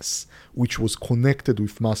cleanliness, which was connected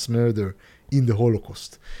with mass murder in the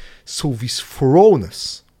Holocaust. So this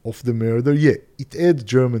thoroughness of the murder, it had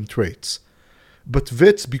German traits. But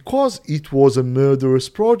that's because it was a murderous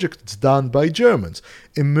project done by Germans.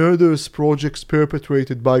 A murderous project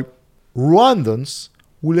perpetrated by Rwandans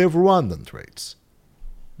will have Rwandan traits.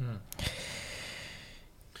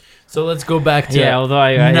 So let's go back to although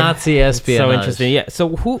I Nazi espionage. So interesting. Yeah.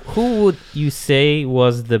 So who would you say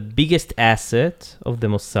was the biggest asset of the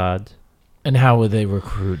Mossad? And how were they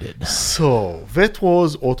recruited? So that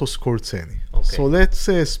was Otto Skorzeny. Okay. So let's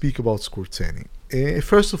speak about Skorzeny.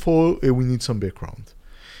 First of all, we need some background.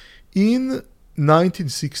 In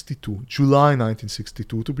 1962, July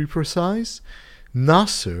 1962 to be precise,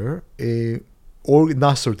 Nasser,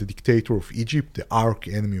 Nasser, the dictator of Egypt, the arch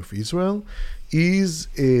enemy of Israel, is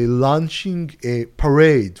launching a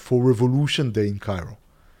parade for Revolution Day in Cairo.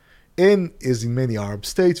 And as in many Arab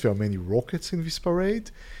states, there are many rockets in this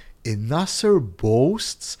parade. And Nasser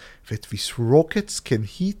boasts that these rockets can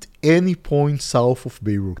hit any point south of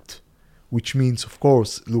Beirut. Which means, of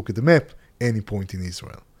course, look at the map, any point in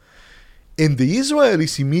Israel. And the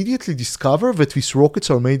Israelis immediately discover that these rockets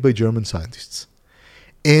are made by German scientists.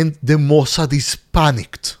 And the Mossad is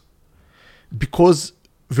panicked because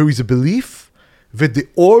there is a belief that the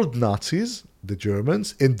old Nazis, the Germans,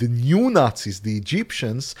 and the new Nazis, the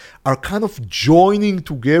Egyptians, are kind of joining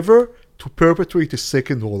together to perpetrate a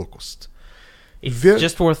second Holocaust. It's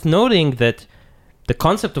just worth noting that the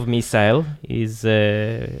concept of missile is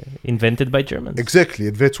invented by Germans. Exactly,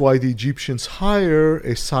 and that's why the Egyptians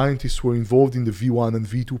hire scientists who were involved in the V1 and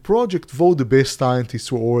V2 project, though the best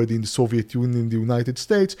scientists were already in the Soviet Union and the United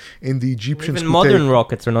States, and the Egyptians... Even modern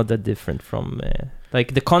rockets are not that different from...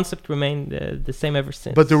 like, the concept remained the same ever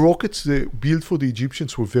since. But the rockets built for the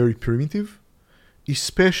Egyptians were very primitive,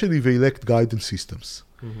 especially they lacked guidance systems.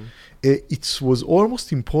 Mm-hmm. It was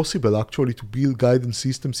almost impossible, actually, to build guidance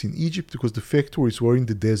systems in Egypt because the factories were in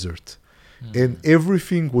the desert. And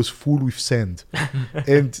everything was full with sand.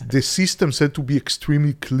 And the systems had to be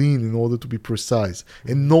extremely clean in order to be precise.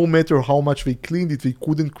 And no matter how much they cleaned it, they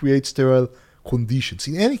couldn't create sterile conditions.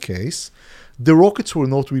 In any case, the rockets were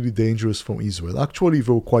not really dangerous from Israel. Actually,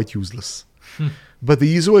 they were quite useless. But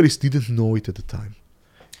the Israelis didn't know it at the time.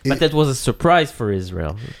 But that was a surprise for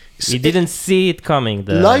Israel. He didn't see it coming.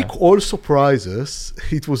 Like all surprises,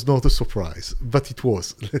 it was not a surprise, but it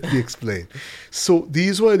was. Let me explain. So the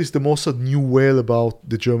Israelis, the Mossad knew well about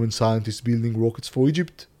the German scientists building rockets for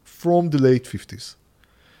Egypt from the late 50s.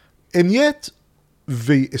 And yet,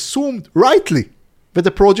 they assumed, rightly, that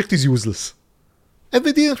the project is useless. And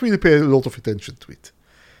they didn't really pay a lot of attention to it.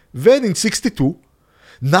 Then in 62,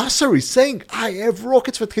 Nasser is saying, I have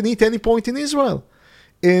rockets that can hit any point in Israel.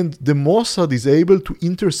 And the Mossad is able to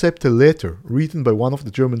intercept a letter written by one of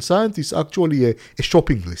the German scientists, actually a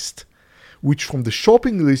shopping list, which from the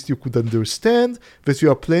shopping list you could understand that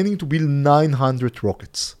you are planning to build 900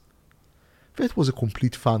 rockets. That was a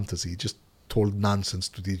complete fantasy, just told nonsense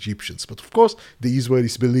to the Egyptians. But of course, the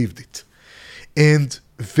Israelis believed it. And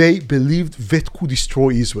they believed that could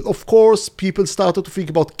destroy Israel. Of course, people started to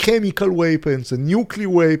think about chemical weapons and nuclear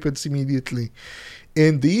weapons immediately.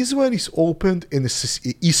 And the Israelis opened,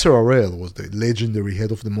 Isser Harel was the legendary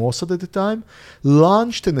head of the Mossad at the time,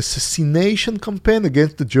 launched an assassination campaign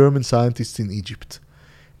against the German scientists in Egypt.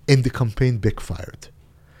 And the campaign backfired.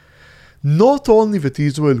 Not only that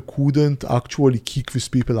Israel couldn't actually kick these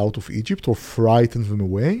people out of Egypt or frighten them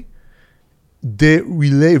away, the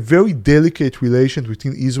very delicate relation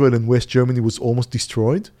between Israel and West Germany was almost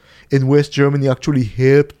destroyed. And West Germany actually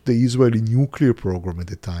helped the Israeli nuclear program at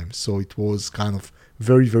the time. So it was kind of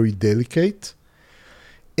very, very delicate.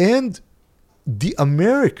 And the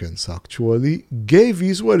Americans actually gave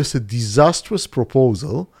Israel a disastrous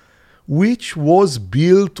proposal, which was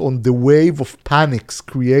built on the wave of panics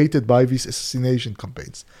created by these assassination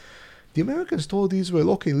campaigns. The Americans told Israel,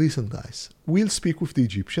 okay, listen, guys, we'll speak with the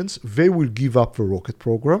Egyptians. They will give up the rocket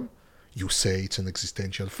program. You say it's an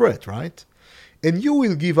existential threat, right? And you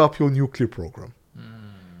will give up your nuclear program.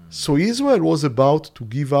 So Israel was about to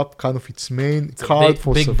give up kind of its main card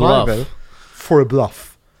for survival bluff. For a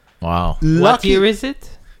bluff. Wow. What year is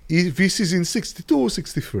it? This is in 62,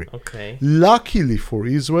 63. Okay. Luckily for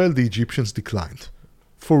Israel, the Egyptians declined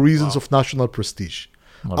for reasons of national prestige.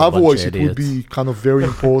 What a bunch Otherwise, of it would idiots. be kind of very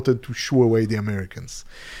important to shoo away the Americans.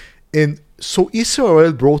 And so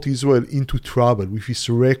Israel brought Israel into trouble with his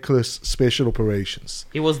reckless special operations.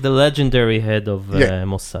 He was the legendary head of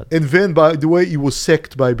Mossad. And then, by the way, he was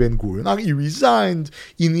sacked by Ben Gurion. Now, he resigned.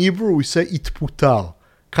 In Hebrew, we say it putar.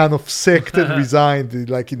 Kind of sacked and resigned,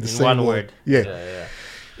 like in the same one word. Yeah.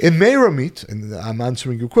 And Meir Amit, and I'm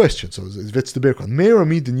answering your question, so that's the background. Meir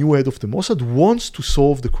Amit, the new head of the Mossad, wants to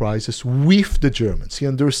solve the crisis with the Germans. He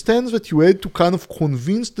understands that you had to kind of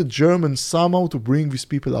convince the Germans somehow to bring these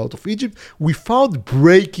people out of Egypt without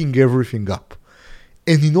breaking everything up.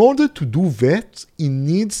 And in order to do that, he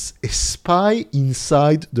needs a spy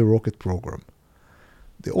inside the rocket program.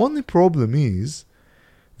 The only problem is,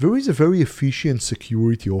 there is a very efficient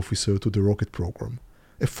security officer to the rocket program,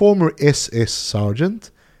 a former SS sergeant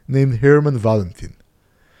named Hermann Valentin.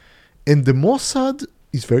 And the Mossad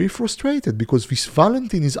is very frustrated because this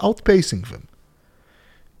Valentin is outpacing them.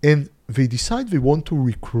 And they decide they want to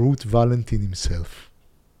recruit Valentin himself.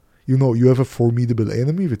 You know, you have a formidable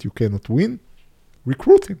enemy that you cannot win,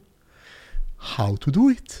 recruit him. How to do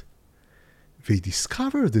it? They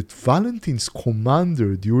discover that Valentin's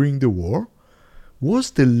commander during the war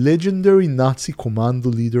was the legendary Nazi commando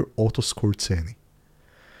leader Otto Skorzeny.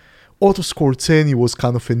 Otto Skorzeny was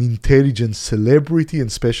kind of an intelligence celebrity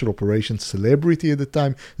and special operations celebrity at the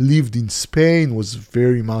time, lived in Spain, was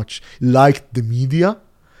very much liked the media.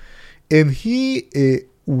 And he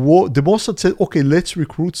the Mossad said, okay, let's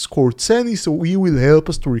recruit Skorzeny so he will help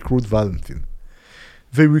us to recruit Valentin.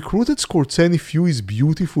 They recruited Skorzeny through his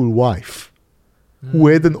beautiful wife, who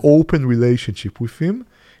had an open relationship with him,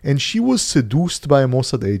 and she was seduced by a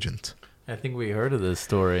Mossad agent. I think we heard of this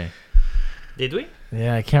story. Did we?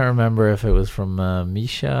 Yeah, I can't remember if it was from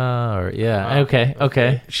Misha or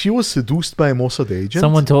okay. She was seduced by a Mossad agent.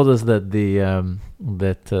 Someone told us that the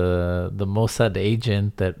Mossad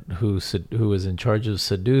agent who was in charge of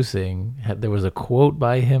seducing there was a quote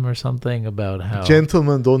by him or something about how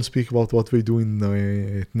gentlemen don't speak about what we do at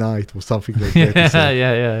night or something like that.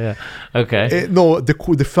 yeah. Okay. No,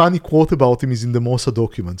 the funny quote about him is in the Mossad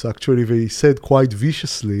documents. Actually, they said quite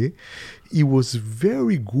viciously, he was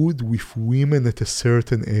very good with women at a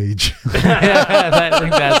certain age. I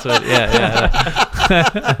think that's what. Yeah.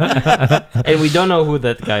 And we don't know who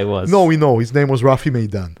that guy was. No, we know his name was Rafi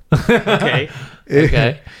Meidan.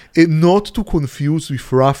 Okay. Not to confuse with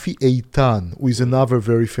Rafi Eitan, who is another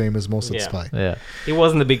very famous Mossad spy. Yeah. He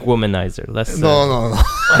wasn't a big womanizer. No.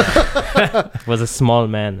 Was a small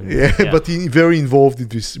man. But he very involved in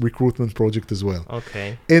this recruitment project as well.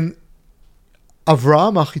 Okay. And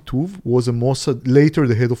Avraham Achituv was a Mossad, later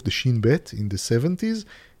the head of the Shin Bet in the 70s,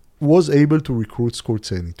 was able to recruit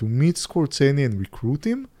Skorzeny, to meet Skorzeny and recruit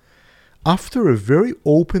him after a very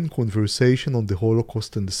open conversation on the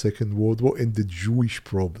Holocaust and the Second World War and the Jewish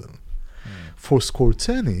problem. For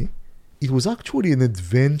Skorzeny, it was actually an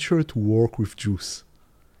adventure to work with Jews.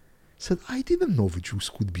 He said, I didn't know the Jews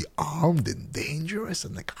could be armed and dangerous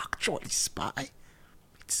and actually spy.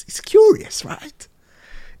 It's curious, right?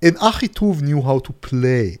 And Achituv knew how to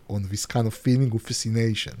play on this kind of feeling of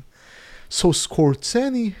fascination. So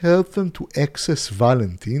Skorzeny helped them to access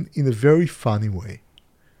Valentin in a very funny way.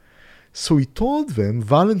 So he told them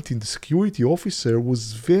Valentin, the security officer,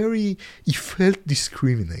 he felt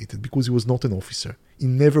discriminated because he was not an officer. He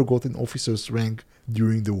never got an officer's rank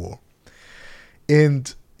during the war.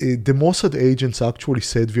 And the Mossad agents actually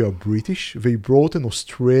said they are British. They brought an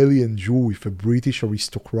Australian Jew with a British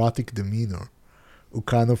aristocratic demeanor, who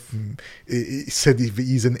kind of said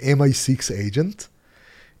he's an MI6 agent.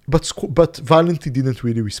 But Valentin didn't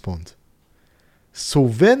really respond. So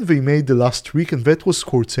then they made the last trick, and that was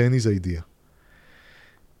Skorzeny's idea.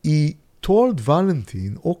 He told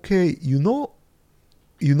Valentin, okay, you know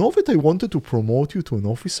that I wanted to promote you to an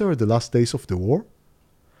officer at the last days of the war?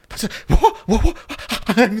 What?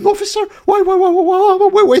 I'm an officer? Why?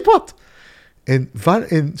 Wait, what? And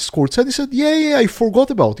Skorzeny said, yeah, I forgot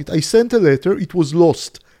about it. I sent a letter. It was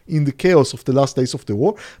lost in the chaos of the last days of the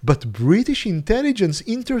war, but British intelligence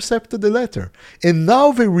intercepted the letter. And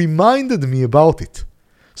now they reminded me about it.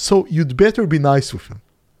 So you'd better be nice with him.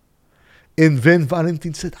 And then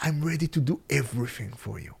Valentin said, I'm ready to do everything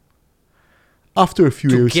for you. After a few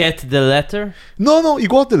years... To get the letter? No, he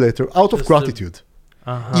got the letter out of gratitude.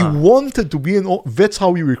 He wanted to be that's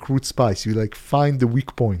how you recruit spies. You find the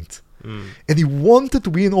weak point. And he wanted to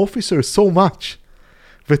be an officer so much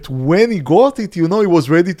that when he got it, he was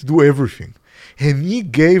ready to do everything. And he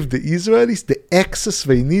gave the Israelis the access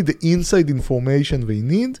they need, the inside information they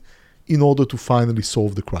need in order to finally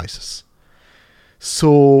solve the crisis.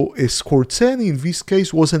 So Skorzeny in this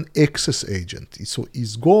case was an access agent. So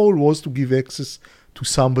his goal was to give access to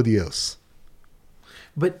somebody else.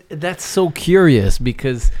 But that's so curious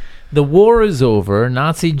because the war is over,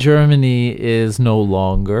 Nazi Germany is no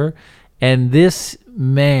longer, and this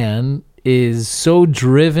man is so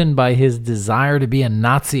driven by his desire to be a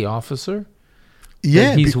Nazi officer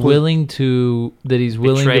that he's willing to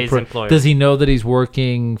does he know that he's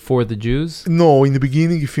working for the Jews? No, in the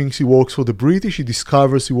beginning he thinks he works for the British. He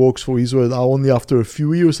discovers he works for Israel only after a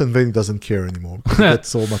few years, and then he doesn't care anymore because he gets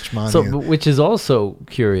so much money. So, which is also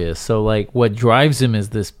curious. So, what drives him is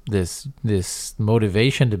this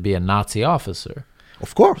motivation to be a Nazi officer.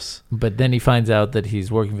 Of course. But then he finds out that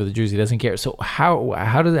he's working for the Jews. He doesn't care. So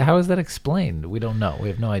how is that explained? We don't know. We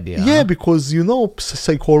have no idea. Yeah, because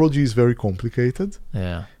psychology is very complicated.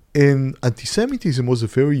 Yeah. And anti-Semitism was a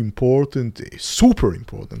very important, super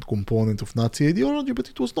important component of Nazi ideology, but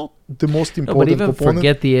it was not the most important component. But even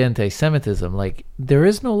forget the anti-Semitism. There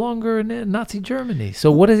is no longer a Nazi Germany.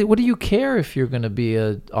 So what do you care if you're going to be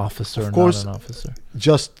an officer or not an officer?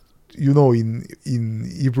 Just in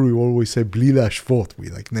Hebrew, we always say "bli lashvot." We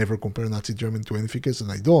never compare Nazi Germany to anything else, and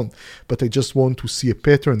I don't. But I just want to see a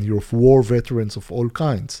pattern here of war veterans of all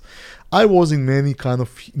kinds. I was in many kind of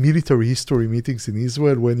military history meetings in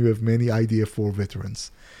Israel when you have many IDF war veterans,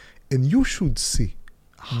 and you should see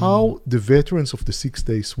how the veterans of the 6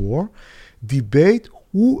 Days War debate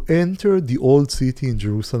who entered the old city in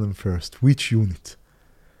Jerusalem first, which unit,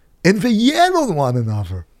 and they yell on one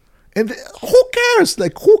another. And who cares?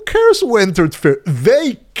 Like, who cares who entered first?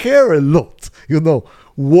 They care a lot.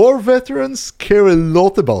 War veterans care a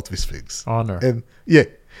lot about these things. Honor. And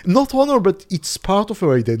not honor, but it's part of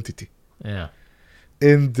our identity. Yeah.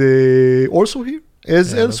 And also here,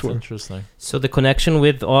 as elsewhere. That's interesting. So the connection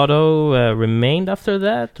with Otto remained after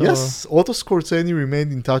that? Or? Yes, Otto Skorzeny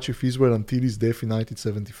remained in touch with Israel until his death in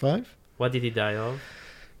 1975. What did he die of?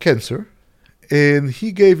 Cancer. And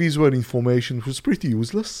he gave Israel information which was pretty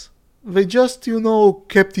useless. They just,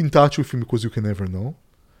 kept in touch with him because you can never know.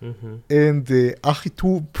 Mm-hmm. And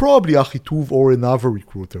probably Achituv or another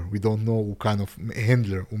recruiter, we don't know who kind of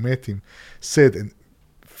handler who met him, said, and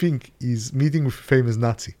think he's meeting with a famous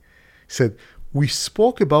Nazi, said, we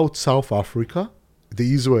spoke about South Africa,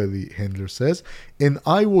 the Israeli handler says, and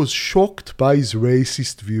I was shocked by his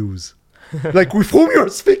racist views. Like, with whom you're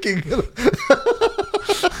speaking?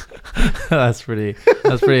 That's pretty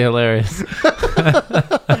hilarious.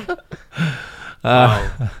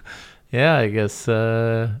 Yeah, I guess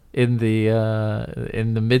in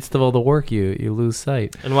the midst of all the work, you lose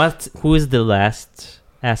sight. And who is the last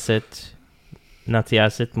Nazi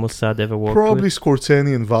asset Mossad ever worked Probably with?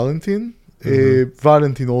 Skorzeny and Valentin.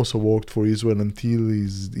 Valentin also worked for Israel until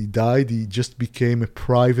he died. He just became a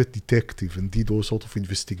private detective and did all sorts of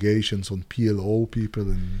investigations on PLO people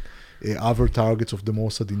and other targets of the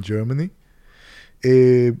Mossad in Germany.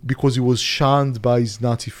 Because he was shunned by his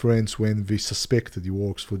Nazi friends when they suspected he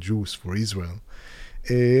works for Jews, for Israel.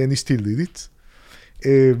 And he still did it.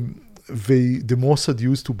 The Mossad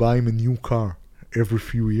used to buy him a new car every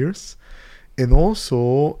few years. And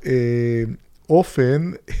also,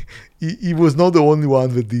 often, he was not the only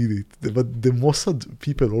one that did it, but the Mossad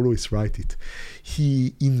people always write it.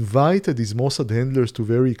 He invited his Mossad handlers to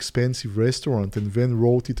very expensive restaurant and then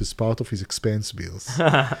wrote it as part of his expense bills.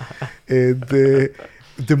 And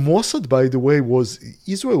the Mossad, by the way,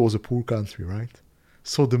 Israel was a poor country, right?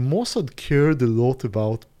 So the Mossad cared a lot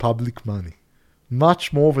about public money,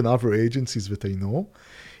 much more than other agencies that I know.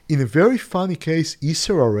 In a very funny case,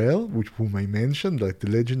 Isser Harel, whom I mentioned, like the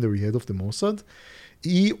legendary head of the Mossad,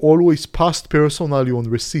 he always passed personally on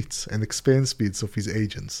receipts and expense bills of his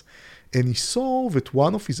agents. And he saw that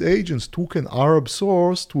one of his agents took an Arab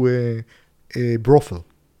source to a brothel.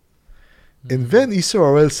 And then Isser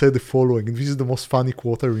Harel said the following, and this is the most funny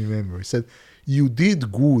quote I remember. He said, you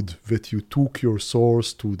did good that you took your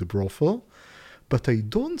source to the brothel, but I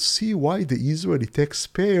don't see why the Israeli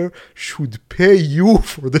taxpayer should pay you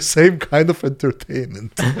for the same kind of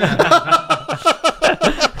entertainment.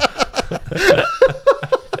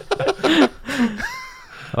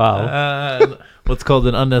 Wow. What's called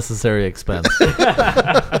an unnecessary expense.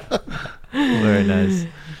 Very nice.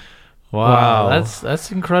 Wow.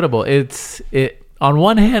 That's incredible. On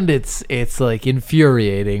one hand, it's like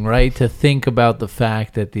infuriating, right? To think about the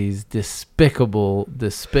fact that these despicable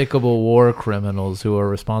war criminals who are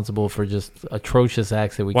responsible for just atrocious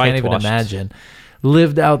acts that we can't even imagine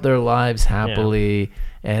lived out their lives happily,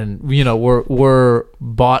 and were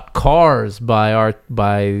bought cars by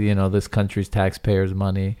this country's taxpayers'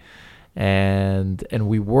 money, and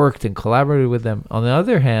we worked and collaborated with them. On the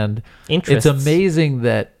other hand, it's amazing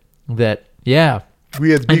that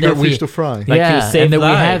we had bigger fish to fry. Like and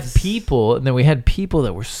then we had people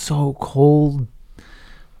that were so cold,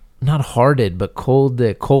 not hearted, but cold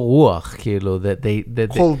ruach, that they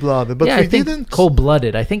cold-blooded. But we didn't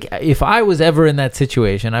cold-blooded. I think if I was ever in that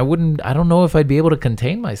situation, I don't know if I'd be able to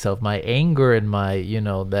contain myself, my anger and my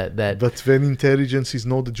that. But then intelligence is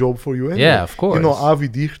not the job for you anyway. Yeah, of course. Avi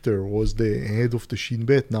Dichter was the head of the Shin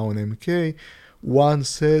Bet, now an MK. Once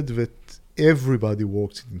said that everybody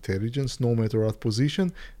works in intelligence, no matter what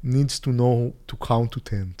position, needs to know to count to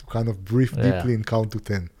 10, to kind of breathe deeply and count to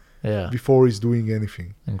 10 before he's doing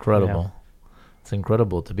anything. Incredible. Yeah. It's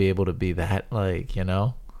incredible to be able to be that,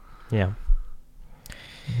 Yeah.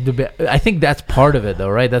 I think that's part of it, though,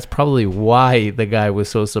 right? That's probably why the guy was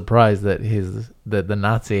so surprised that the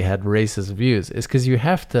Nazi had racist views. Is because you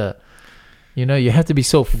have to be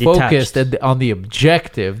so focused on the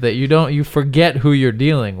objective that you forget who you're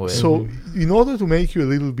dealing with. So, in order to make you a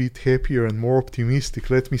little bit happier and more optimistic,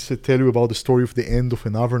 let me tell you about the story of the end of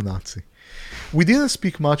another Nazi. We didn't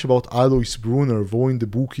speak much about Alois Brunner, though in the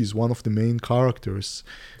book he's one of the main characters.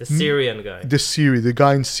 The Syrian guy. The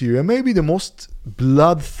guy in Syria. Maybe the most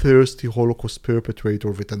bloodthirsty Holocaust perpetrator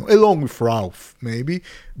of it, along with Rauf, maybe,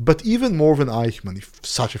 but even more than Eichmann, if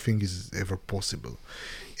such a thing is ever possible.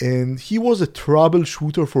 And he was a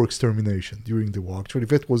troubleshooter for extermination during the war. Actually,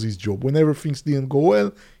 that was his job. Whenever things didn't go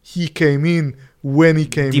well, he came in when he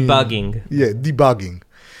came debugging. in. Yeah, debugging.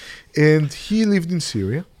 And he lived in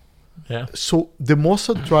Syria. Yeah. So the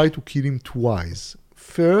Mossad tried to kill him twice.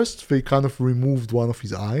 First, they kind of removed one of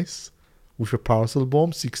his eyes with a parcel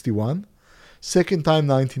bomb, 61. Second time,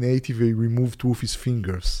 1980, they removed 2 of his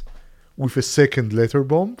fingers with a second letter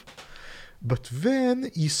bomb. But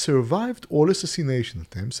then he survived all assassination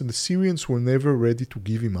attempts, and the Syrians were never ready to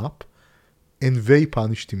give him up, and they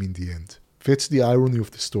punished him in the end. That's the irony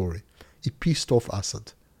of the story. He pissed off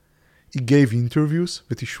Assad. He gave interviews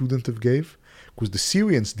that he shouldn't have gave, because the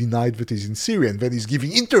Syrians denied that he's in Syria, and then he's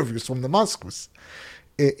giving interviews from Damascus.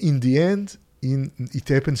 In the end, it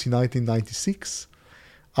happens in 1996.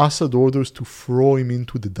 Assad orders to throw him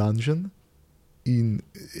into the dungeon in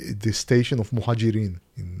the station of Muhajirin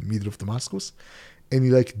in the middle of Damascus, and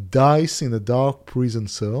he dies in a dark prison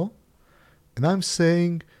cell. And I'm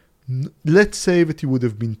saying, let's say that he would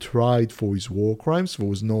have been tried for his war crimes. There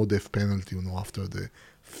was no death penalty, after the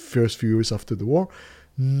first few years after the war.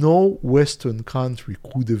 No Western country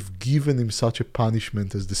could have given him such a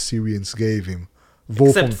punishment as the Syrians gave him.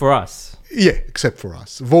 Except for us. Yeah, except for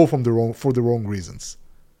us. Though for the wrong reasons.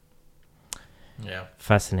 Yeah.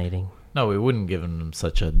 Fascinating. No, we wouldn't give him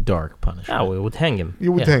such a dark punishment. No, we would hang him.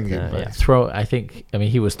 You would hang him. Right?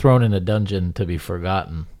 He was thrown in a dungeon to be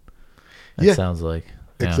forgotten. That sounds like.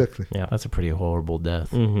 Yeah. Exactly. Yeah. That's a pretty horrible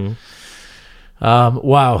death. Mm-hmm.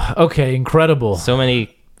 Wow. Okay, incredible. So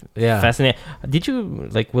many fascinating. Did you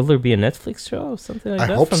will there be a Netflix show or something like I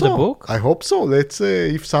that hope from so. the book? I hope so. Let's say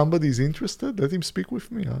if somebody's interested, let him speak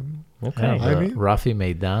with me. Okay. Rafi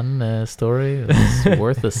Meidan story is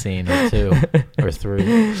worth a scene or 2 or 3.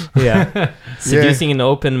 Yeah. Seducing an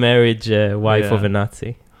open marriage wife of a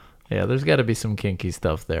Nazi. Yeah, there's got to be some kinky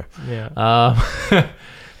stuff there. Yeah.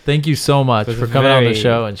 Thank you so much for coming on the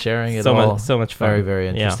show and sharing it all. So much fun. Very, very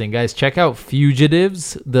interesting. Guys, check out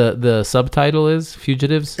Fugitives. The subtitle is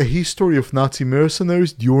Fugitives. A history of Nazi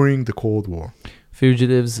mercenaries during the Cold War.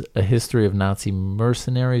 Fugitives, A History of Nazi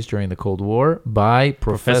Mercenaries During the Cold War by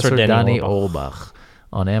Professor Danny Orbach.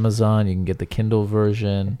 On Amazon, you can get the Kindle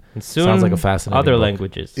version. And soon, sounds like a fascinating other book.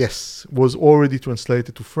 languages. Yes, was already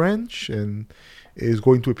translated to French and is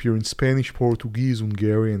going to appear in Spanish, Portuguese,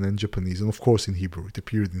 Hungarian, and Japanese, and of course in Hebrew. It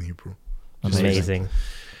appeared in Hebrew. Amazing.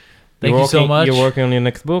 Thank you so much. You're working on your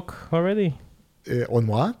next book already? On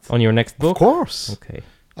what? On your next book? Of course. Okay.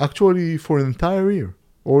 Actually, for an entire year.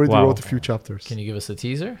 Already wrote a few chapters. Can you give us a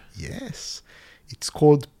teaser? Yes. It's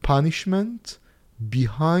called Punishment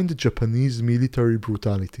Behind Japanese Military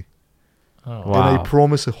Brutality. Oh, wow. And I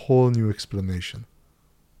promise a whole new explanation.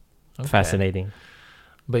 Okay. Fascinating.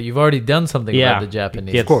 But you've already done something about the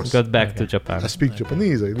Japanese. Of course. Got back to Japan. I speak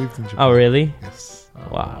Japanese. I lived in Japan. Oh, really? Yes.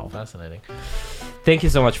 Oh, wow. Fascinating. Thank you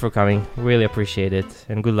so much for coming. Really appreciate it.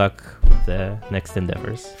 And good luck with the next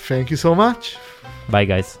endeavors. Thank you so much. Bye,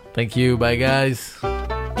 guys. Thank you. Bye, guys.